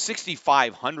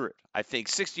 6,500. I think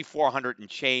 6,400 and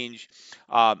change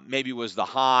maybe was the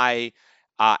high.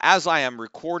 As I am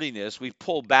recording this, we've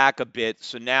pulled back a bit.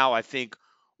 So now I think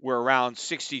we're around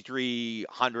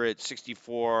 6,300,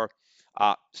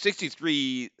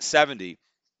 6,370.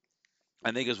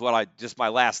 I think is just my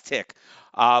last tick.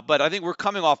 But I think we're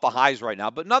coming off the highs right now.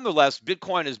 But nonetheless,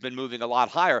 Bitcoin has been moving a lot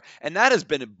higher, and that has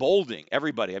been emboldening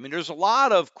everybody. I mean, there's a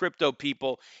lot of crypto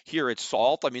people here at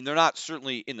SALT. I mean, they're not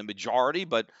certainly in the majority,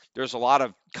 but there's a lot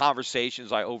of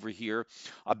conversations I overhear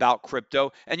about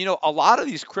crypto. And, a lot of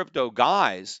these crypto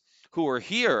guys who are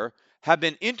here have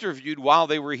been interviewed while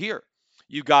they were here.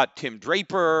 You've got Tim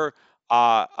Draper.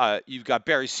 You've got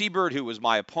Barry Siebert, who was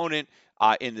my opponent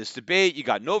in this debate. You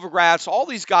got Novogratz, all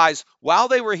these guys, while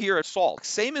they were here at SALT,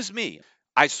 same as me.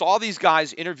 I saw these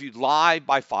guys interviewed live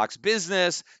by Fox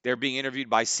Business. They're being interviewed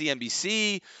by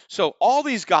CNBC. So all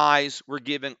these guys were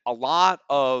given a lot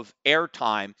of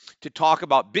airtime to talk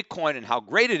about Bitcoin and how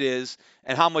great it is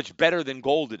and how much better than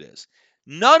gold it is.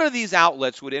 None of these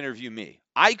outlets would interview me.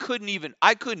 I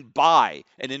couldn't buy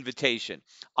an invitation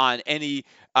on any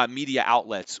media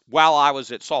outlets while I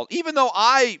was at Salt. Even though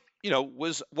I,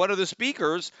 was one of the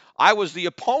speakers, I was the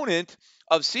opponent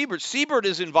of Siebert. Siebert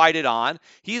is invited on.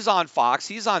 He's on Fox.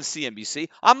 He's on CNBC.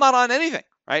 I'm not on anything,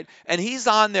 right? And he's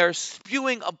on there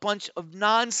spewing a bunch of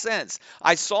nonsense.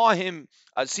 I saw him.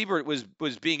 Siebert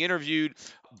was being interviewed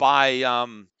by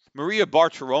Maria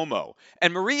Bartiromo,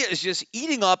 and Maria is just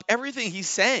eating up everything he's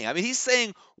saying. I mean, he's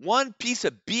saying one piece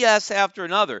of BS after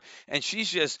another, and she's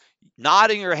just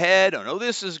nodding her head. Oh no,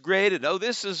 this is great. And oh,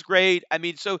 this is great. I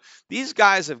mean, so these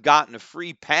guys have gotten a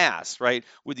free pass, right?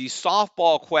 With these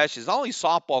softball questions, not only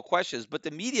softball questions, but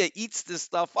the media eats this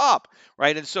stuff up,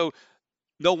 right? And so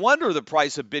no wonder the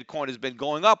price of Bitcoin has been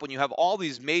going up when you have all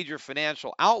these major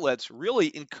financial outlets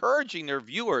really encouraging their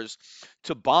viewers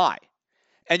to buy.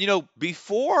 And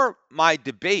before my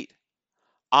debate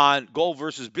on gold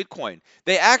versus Bitcoin,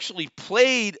 they actually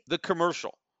played the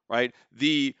commercial, right?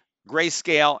 The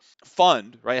Grayscale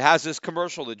fund, right, has this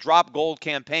commercial, the Drop Gold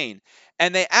campaign,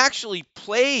 and they actually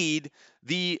played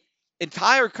the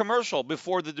entire commercial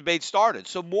before the debate started.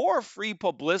 So more free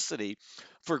publicity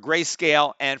for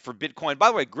Grayscale and for Bitcoin. By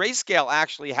the way, Grayscale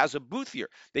actually has a booth here.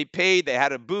 They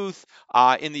had a booth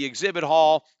in the exhibit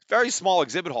hall, very small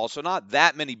exhibit hall, so not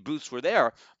that many booths were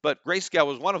there, but Grayscale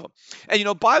was one of them.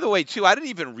 And, by the way, too, I didn't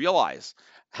even realize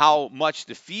how much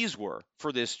the fees were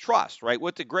for this trust, right?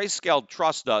 What the Grayscale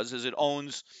Trust does is it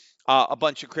owns a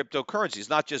bunch of cryptocurrencies,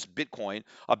 not just Bitcoin,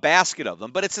 a basket of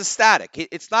them, but it's a static.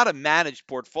 It's not a managed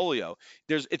portfolio.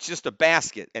 It's just a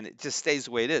basket, and it just stays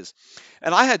the way it is.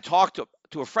 And I had talked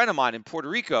to a friend of mine in Puerto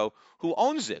Rico who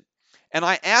owns it, and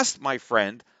I asked my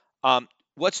friend,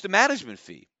 what's the management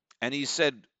fee? And he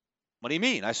said, what do you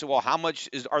mean? I said, well, how much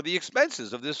are the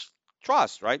expenses of this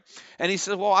trust, right? And he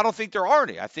said, well, I don't think there are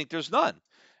any. I think there's none.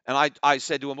 And I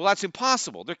said to him, well, that's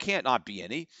impossible. There can't not be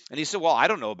any. And he said, well, I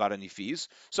don't know about any fees.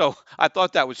 So I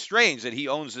thought that was strange that he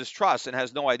owns this trust and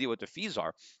has no idea what the fees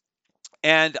are.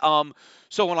 And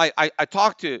so when I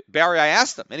talked to Barry, I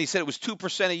asked him, and he said it was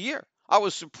 2% a year. I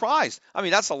was surprised. I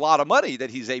mean, that's a lot of money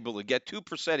that he's able to get,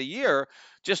 2% a year,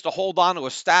 just to hold on to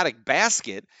a static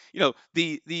basket.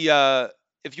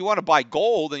 If you want to buy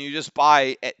gold and you just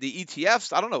buy the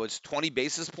ETFs, I don't know, it's 20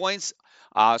 basis points.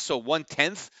 So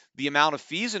 1/10 the amount of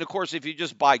fees. And of course, if you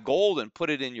just buy gold and put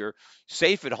it in your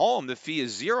safe at home, the fee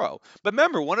is zero. But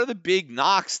remember, one of the big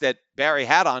knocks that Barry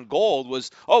had on gold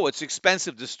was, oh, it's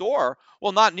expensive to store.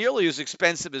 Well, not nearly as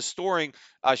expensive as storing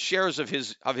shares of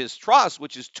his trust,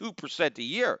 which is 2% a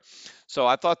year. So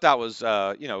I thought that was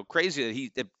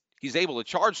crazy that he's able to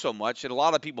charge so much, and a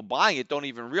lot of people buying it don't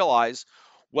even realize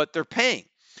what they're paying.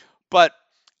 But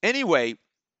anyway,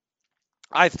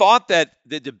 I thought that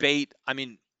the debate,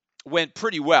 went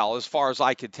pretty well as far as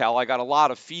I could tell. I got a lot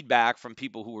of feedback from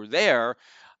people who were there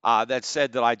that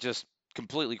said that I just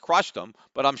completely crushed them.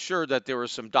 But I'm sure that there were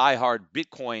some diehard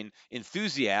Bitcoin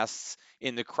enthusiasts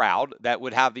in the crowd that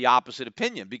would have the opposite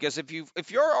opinion. Because if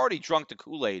you're already drunk to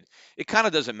Kool-Aid, it kind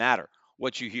of doesn't matter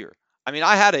what you hear.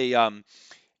 I had a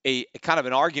kind of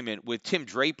an argument with Tim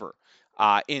Draper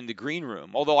in the green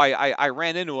room, although I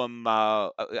ran into him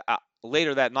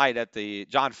later that night at the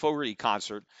John Fogerty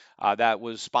concert that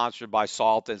was sponsored by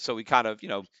Salt, and so we kind of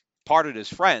parted as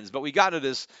friends, but we got into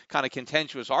this kind of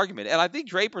contentious argument. And I think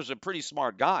Draper's a pretty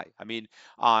smart guy. And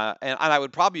I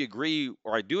would probably agree,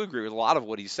 or I do agree with a lot of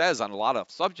what he says on a lot of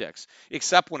subjects,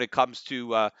 except when it comes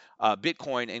to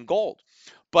Bitcoin and gold.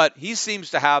 But he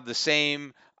seems to have the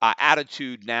same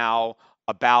attitude now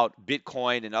about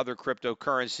Bitcoin and other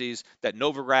cryptocurrencies that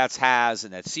Novogratz has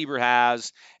and that Siebert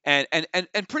has, and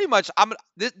pretty much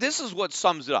this is what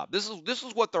sums it up. This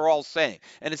is what they're all saying,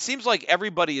 and it seems like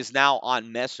everybody is now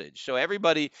on message. So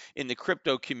everybody in the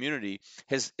crypto community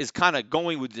is kind of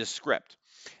going with this script,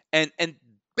 and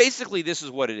basically this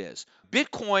is what it is.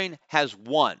 Bitcoin has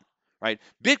won, right?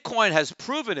 Bitcoin has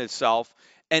proven itself,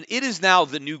 and it is now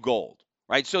the new gold,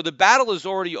 right? So the battle is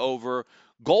already over.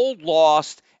 Gold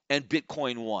lost and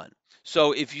Bitcoin won.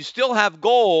 So if you still have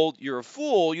gold, you're a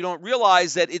fool. You don't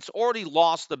realize that it's already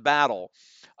lost the battle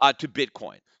to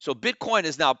Bitcoin. So Bitcoin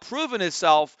has now proven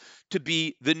itself to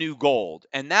be the new gold.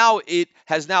 And now it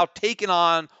has now taken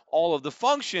on all of the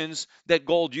functions that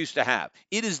gold used to have.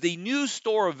 It is the new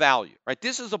store of value, right?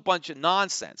 This is a bunch of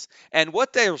nonsense. And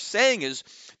what they're saying is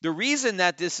the reason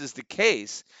that this is the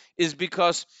case is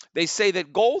because they say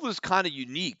that gold is kind of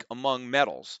unique among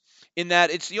metals in that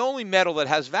it's the only metal that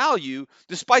has value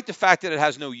despite the fact that it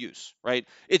has no use, right?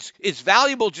 It's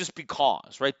valuable just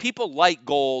because, right? People like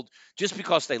gold just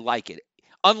because they like it.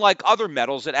 Unlike other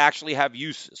metals that actually have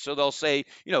uses. So they'll say,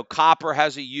 copper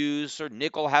has a use or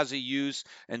nickel has a use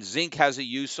and zinc has a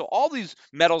use. So all these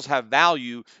metals have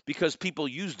value because people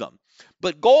use them.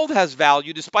 But gold has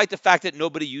value despite the fact that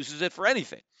nobody uses it for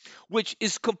anything, which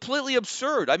is completely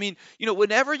absurd. I mean,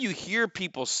 whenever you hear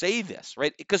people say this,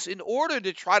 right? Because in order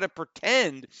to try to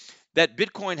pretend that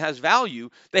Bitcoin has value,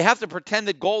 they have to pretend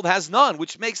that gold has none,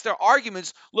 which makes their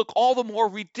arguments look all the more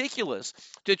ridiculous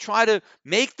to try to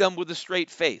make them with a straight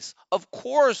face. Of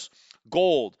course,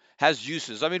 gold has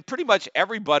uses. I mean, pretty much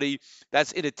everybody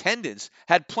that's in attendance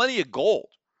had plenty of gold,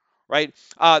 right?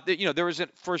 There was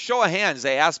for a show of hands,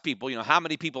 they asked people, how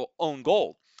many people own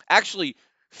gold. Actually,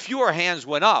 fewer hands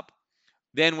went up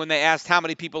than when they asked how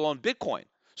many people own Bitcoin.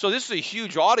 So this is a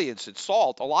huge audience at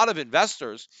SALT, a lot of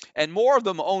investors, and more of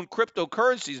them own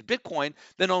cryptocurrencies, Bitcoin,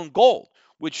 than own gold,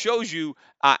 which shows you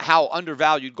how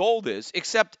undervalued gold is,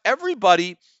 except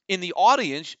everybody in the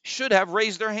audience should have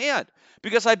raised their hand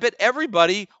because I bet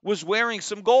everybody was wearing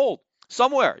some gold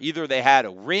somewhere. Either they had a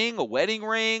ring, a wedding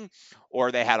ring,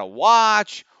 or they had a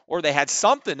watch, or they had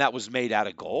something that was made out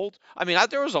of gold. I mean,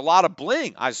 there was a lot of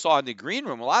bling I saw in the green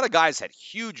room. A lot of guys had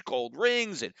huge gold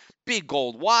rings and big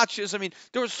gold watches. I mean,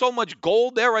 there was so much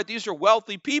gold there, right? These are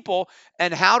wealthy people.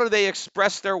 And how do they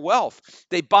express their wealth?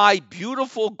 They buy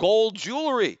beautiful gold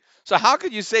jewelry. So how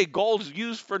could you say gold is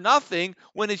used for nothing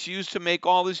when it's used to make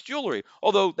all this jewelry?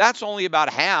 Although that's only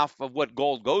about half of what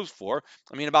gold goes for.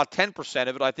 I mean, about 10%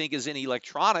 of it, I think, is in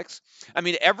electronics. I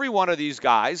mean, every one of these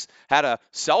guys had a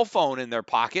cell phone in their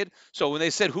pocket. So when they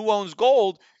said, who owns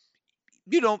gold?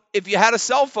 If you had a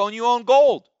cell phone, you own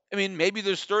gold. I mean, maybe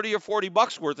there's 30 or 40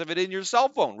 bucks worth of it in your cell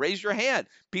phone. Raise your hand.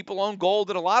 People own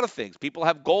gold in a lot of things. People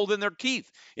have gold in their teeth.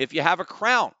 If you have a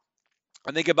crown,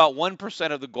 I think about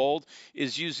 1% of the gold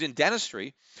is used in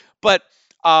dentistry. But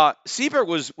Siebert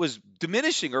was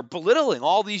diminishing or belittling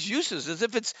all these uses as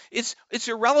if it's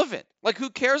irrelevant. Like, who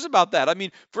cares about that? I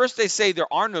mean, first they say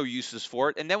there are no uses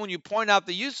for it, and then when you point out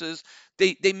the uses,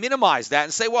 they minimize that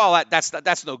and say, well,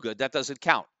 that's no good. That doesn't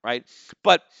count, right?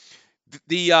 But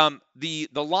the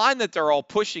line that they're all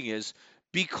pushing is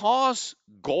because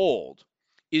gold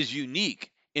is unique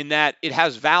in that it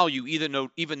has value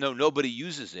even though nobody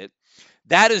uses it.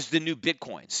 That is the new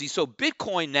Bitcoin. See, so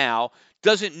Bitcoin now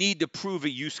doesn't need to prove a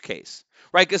use case,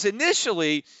 right? Because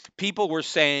initially people were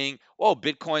saying, oh,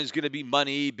 Bitcoin is going to be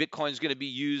money. Bitcoin is going to be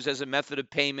used as a method of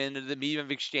payment and the medium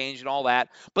of exchange and all that.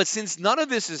 But since none of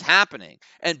this is happening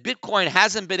and Bitcoin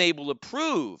hasn't been able to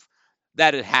prove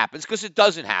that it happens, because it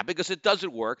doesn't happen, because it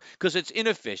doesn't work, because it's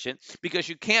inefficient, because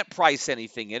you can't price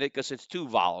anything in it because it's too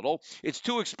volatile, it's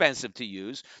too expensive to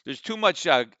use, there's too much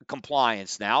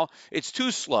compliance now, it's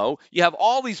too slow. You have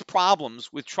all these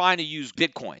problems with trying to use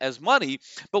Bitcoin as money,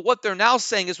 but what they're now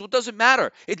saying is, well, it doesn't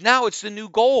matter. Now it's the new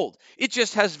gold. It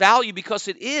just has value because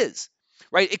it is.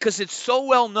 Right? Because it's so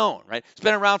well known, right? It's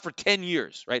been around for 10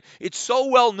 years, right? It's so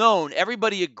well known.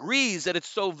 Everybody agrees that it's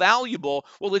so valuable.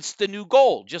 Well, it's the new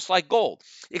gold, just like gold,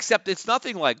 except it's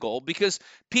nothing like gold because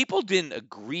people didn't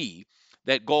agree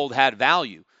that gold had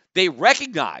value. They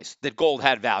recognized that gold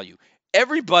had value.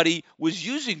 Everybody was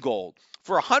using gold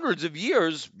for hundreds of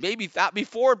years, maybe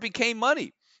before it became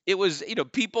money. It was,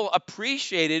 people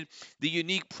appreciated the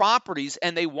unique properties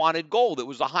and they wanted gold. It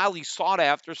was a highly sought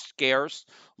after, scarce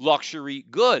luxury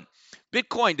good.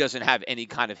 Bitcoin doesn't have any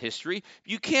kind of history.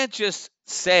 You can't just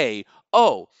say,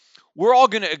 oh, we're all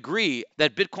going to agree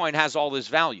that Bitcoin has all this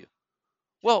value.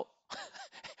 Well,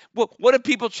 what if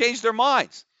people change their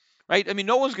minds? Right? I mean,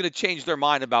 no one's going to change their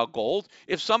mind about gold.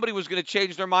 If somebody was going to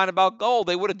change their mind about gold,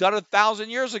 they would have done it 1,000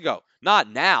 years ago,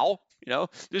 not now.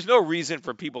 There's no reason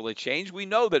for people to change. We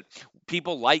know that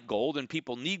people like gold and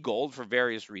people need gold for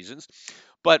various reasons.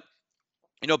 But,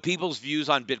 people's views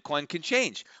on Bitcoin can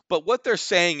change. But what they're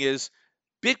saying is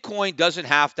Bitcoin doesn't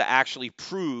have to actually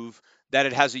prove that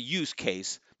it has a use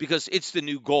case because it's the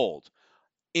new gold.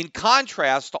 In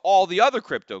contrast to all the other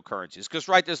cryptocurrencies, because,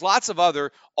 right, there's lots of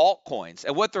other altcoins.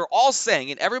 And what they're all saying,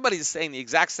 and everybody's saying the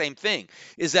exact same thing,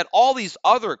 is that all these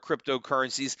other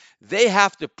cryptocurrencies, they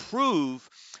have to prove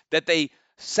that they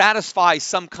satisfy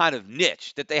some kind of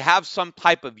niche, that they have some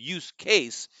type of use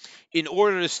case in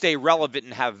order to stay relevant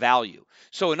and have value.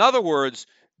 So in other words,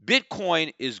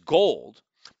 Bitcoin is gold,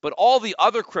 but all the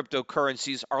other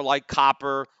cryptocurrencies are like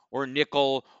copper or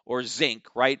nickel or zinc,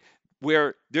 right?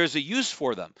 Where there's a use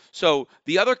for them. So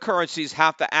the other currencies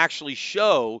have to actually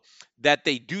show that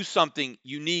they do something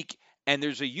unique and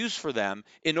there's a use for them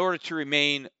in order to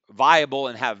remain viable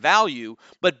and have value.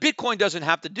 But Bitcoin doesn't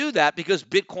have to do that because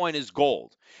Bitcoin is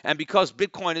gold. And because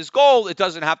Bitcoin is gold, it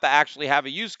doesn't have to actually have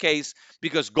a use case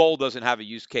because gold doesn't have a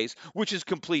use case, which is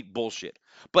complete bullshit.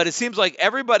 But it seems like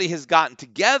everybody has gotten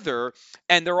together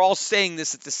and they're all saying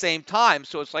this at the same time.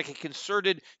 So it's like a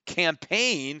concerted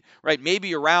campaign, right?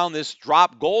 Maybe around this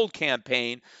drop gold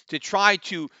campaign to try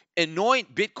to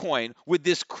anoint Bitcoin with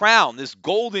this crown, this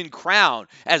golden crown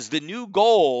as the new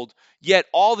gold. Yet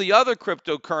all the other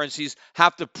cryptocurrencies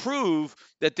have to prove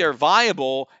that they're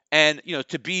viable and,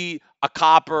 to be a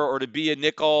copper or to be a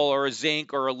nickel or a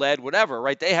zinc or a lead, whatever,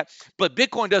 right? But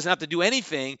Bitcoin doesn't have to do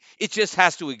anything. It just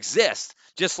has to exist,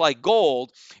 just like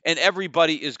gold, and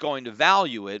everybody is going to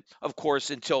value it, of course,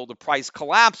 until the price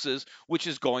collapses, which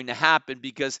is going to happen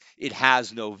because it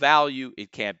has no value.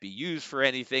 It can't be used for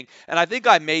anything. And I think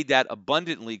I made that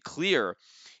abundantly clear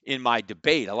in my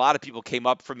debate. A lot of people came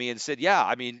up for me and said,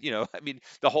 "Yeah,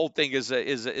 the whole thing is a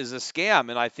scam."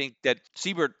 And I think that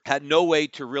Siebert had no way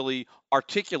to really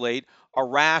articulate a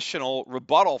rational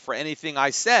rebuttal for anything I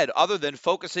said other than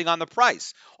focusing on the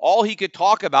price. All he could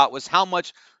talk about was how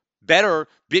much better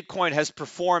Bitcoin has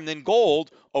performed than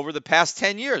gold over the past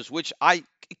 10 years, which I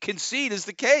concede is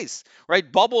the case,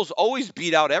 right? Bubbles always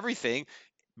beat out everything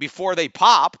before they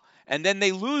pop, and then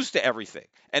they lose to everything.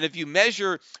 And if you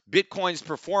measure Bitcoin's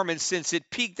performance since it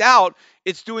peaked out,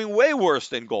 it's doing way worse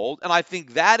than gold. And I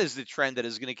think that is the trend that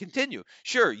is going to continue.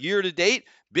 Sure, year to date,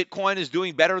 Bitcoin is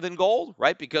doing better than gold,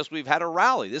 right? Because we've had a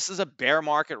rally. This is a bear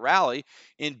market rally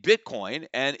in Bitcoin,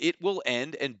 and it will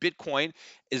end, and Bitcoin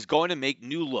is going to make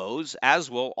new lows,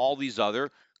 as will all these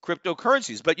other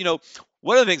cryptocurrencies. But,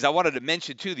 one of the things I wanted to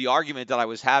mention, too, the argument that I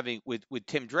was having with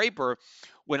Tim Draper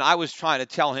when I was trying to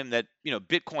tell him that,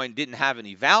 Bitcoin didn't have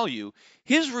any value,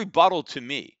 his rebuttal to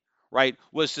me, right,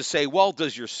 was to say, well,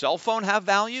 does your cell phone have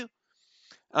value?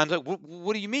 And I'm like,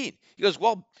 what do you mean? He goes,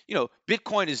 well,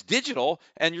 Bitcoin is digital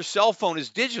and your cell phone is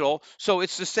digital, so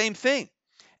it's the same thing.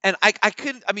 And I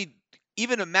couldn't,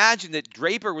 even imagine that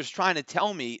Draper was trying to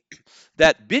tell me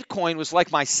that Bitcoin was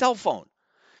like my cell phone,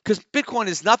 because Bitcoin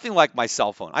is nothing like my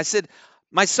cell phone. I said,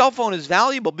 my cell phone is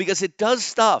valuable because it does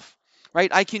stuff, right?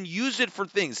 I can use it for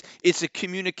things. It's a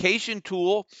communication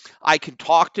tool. I can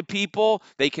talk to people.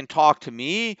 They can talk to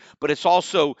me, but it's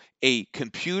also a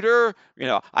computer.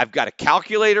 I've got a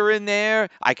calculator in there.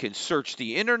 I can search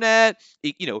the internet.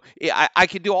 I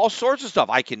can do all sorts of stuff.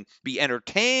 I can be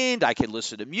entertained. I can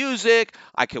listen to music.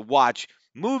 I can watch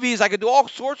movies. I can do all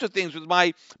sorts of things with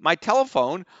my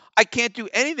telephone. I can't do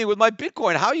anything with my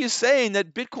Bitcoin. How are you saying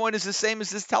that Bitcoin is the same as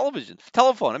this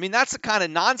telephone? That's the kind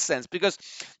of nonsense, because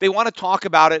they want to talk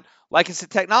about it like it's a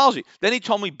technology. Then he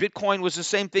told me Bitcoin was the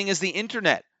same thing as the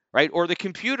internet, right? Or the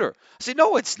computer. I said,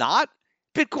 no, it's not.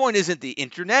 Bitcoin isn't the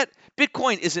internet.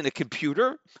 Bitcoin isn't a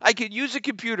computer. I could use a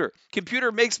computer. Computer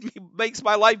makes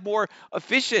my life more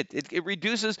efficient. It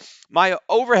reduces my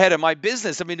overhead of my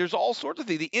business. There's all sorts of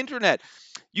things. The internet,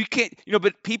 you can't,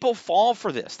 but people fall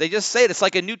for this. They just say it. It's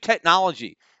like a new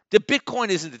technology. The Bitcoin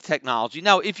isn't the technology.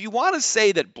 Now, if you want to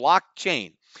say that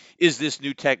blockchain is this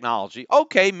new technology,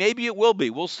 okay, maybe it will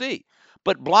be. We'll see.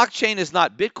 But blockchain is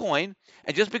not Bitcoin.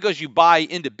 And just because you buy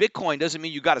into Bitcoin doesn't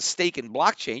mean you got a stake in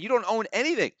blockchain. You don't own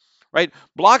anything, right?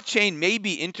 Blockchain may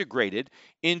be integrated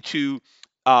into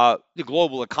the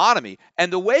global economy.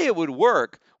 And the way it would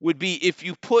work would be if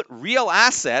you put real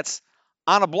assets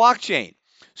on a blockchain.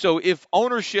 So if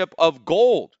ownership of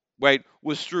gold, right,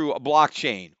 was through a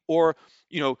blockchain, or,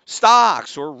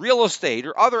 stocks or real estate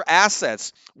or other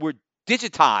assets were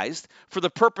digitized for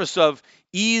the purpose of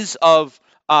ease of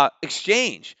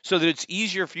exchange, so that it's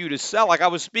easier for you to sell. Like, I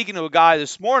was speaking to a guy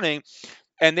this morning,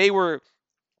 and they were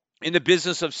in the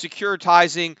business of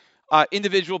securitizing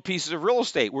individual pieces of real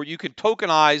estate, where you can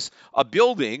tokenize a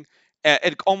building,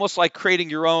 and almost like creating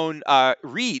your own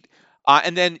REIT.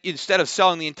 And then instead of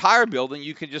selling the entire building,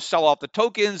 you can just sell off the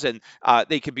tokens, and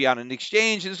they could be on an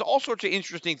exchange. And there's all sorts of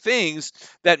interesting things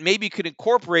that maybe could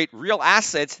incorporate real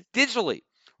assets digitally,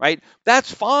 right?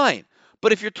 That's fine.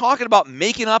 But if you're talking about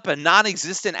making up a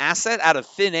non-existent asset out of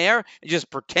thin air and just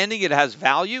pretending it has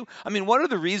value, one of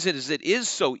the reasons it is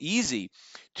so easy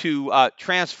to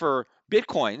transfer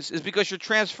Bitcoins is because you're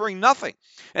transferring nothing.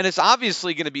 And it's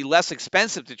obviously going to be less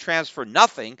expensive to transfer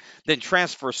nothing than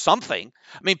transfer something.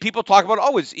 People talk about,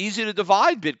 oh, it's easy to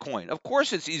divide Bitcoin. Of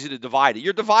course it's easy to divide it.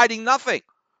 You're dividing nothing,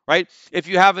 right? If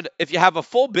you have a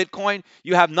full Bitcoin,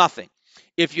 you have nothing.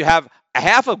 If you have a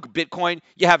half of Bitcoin,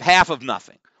 you have half of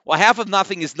nothing. Well, half of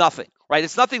nothing is nothing, right?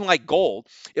 It's nothing like gold.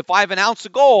 If I have an ounce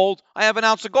of gold, I have an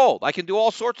ounce of gold. I can do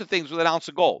all sorts of things with an ounce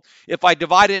of gold. If I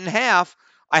divide it in half,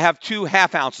 I have 2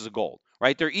 half ounces of gold,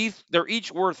 right? They're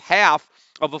each worth half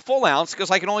of a full ounce because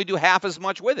I can only do half as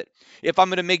much with it. If I'm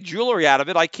going to make jewelry out of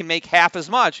it, I can make half as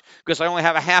much because I only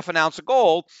have a half an ounce of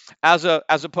gold as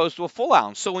opposed to a full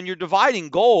ounce. So when you're dividing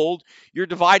gold, you're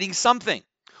dividing something.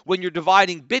 When you're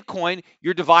dividing Bitcoin,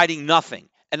 you're dividing nothing.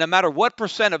 And no matter what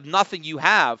percent of nothing you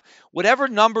have, whatever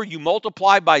number you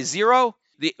multiply by 0,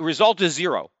 the result is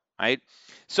 0, right?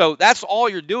 So that's all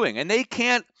you're doing. And they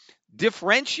can't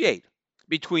differentiate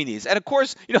between these. And of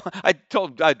course, I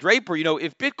told Draper,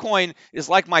 if Bitcoin is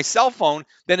like my cell phone,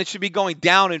 then it should be going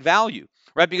down in value,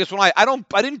 right? Because when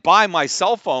I didn't buy my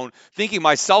cell phone thinking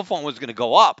my cell phone was going to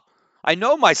go up. I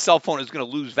know my cell phone is going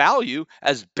to lose value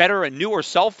as better and newer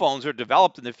cell phones are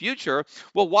developed in the future.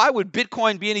 Well, why would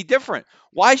Bitcoin be any different?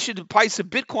 Why should the price of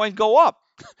Bitcoin go up?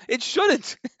 It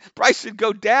shouldn't. Price should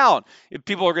go down if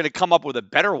people are going to come up with a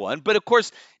better one. But of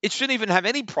course, it shouldn't even have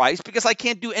any price because I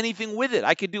can't do anything with it.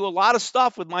 I can do a lot of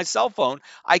stuff with my cell phone.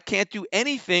 I can't do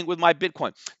anything with my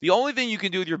Bitcoin. The only thing you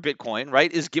can do with your Bitcoin,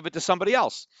 right, is give it to somebody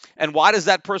else. And why does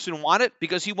that person want it?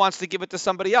 Because he wants to give it to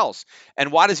somebody else.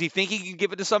 And why does he think he can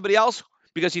give it to somebody else?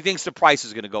 Because he thinks the price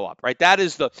is going to go up, right? That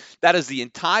is the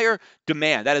entire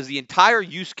demand. That is the entire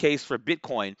use case for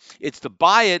Bitcoin. It's to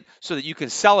buy it so that you can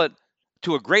sell it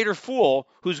to a greater fool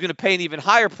who's going to pay an even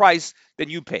higher price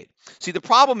than you paid. See, the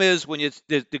problem is when it's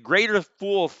the greater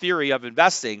fool theory of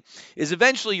investing is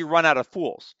eventually you run out of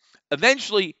fools.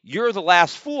 Eventually, you're the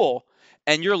last fool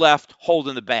and you're left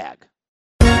holding the bag.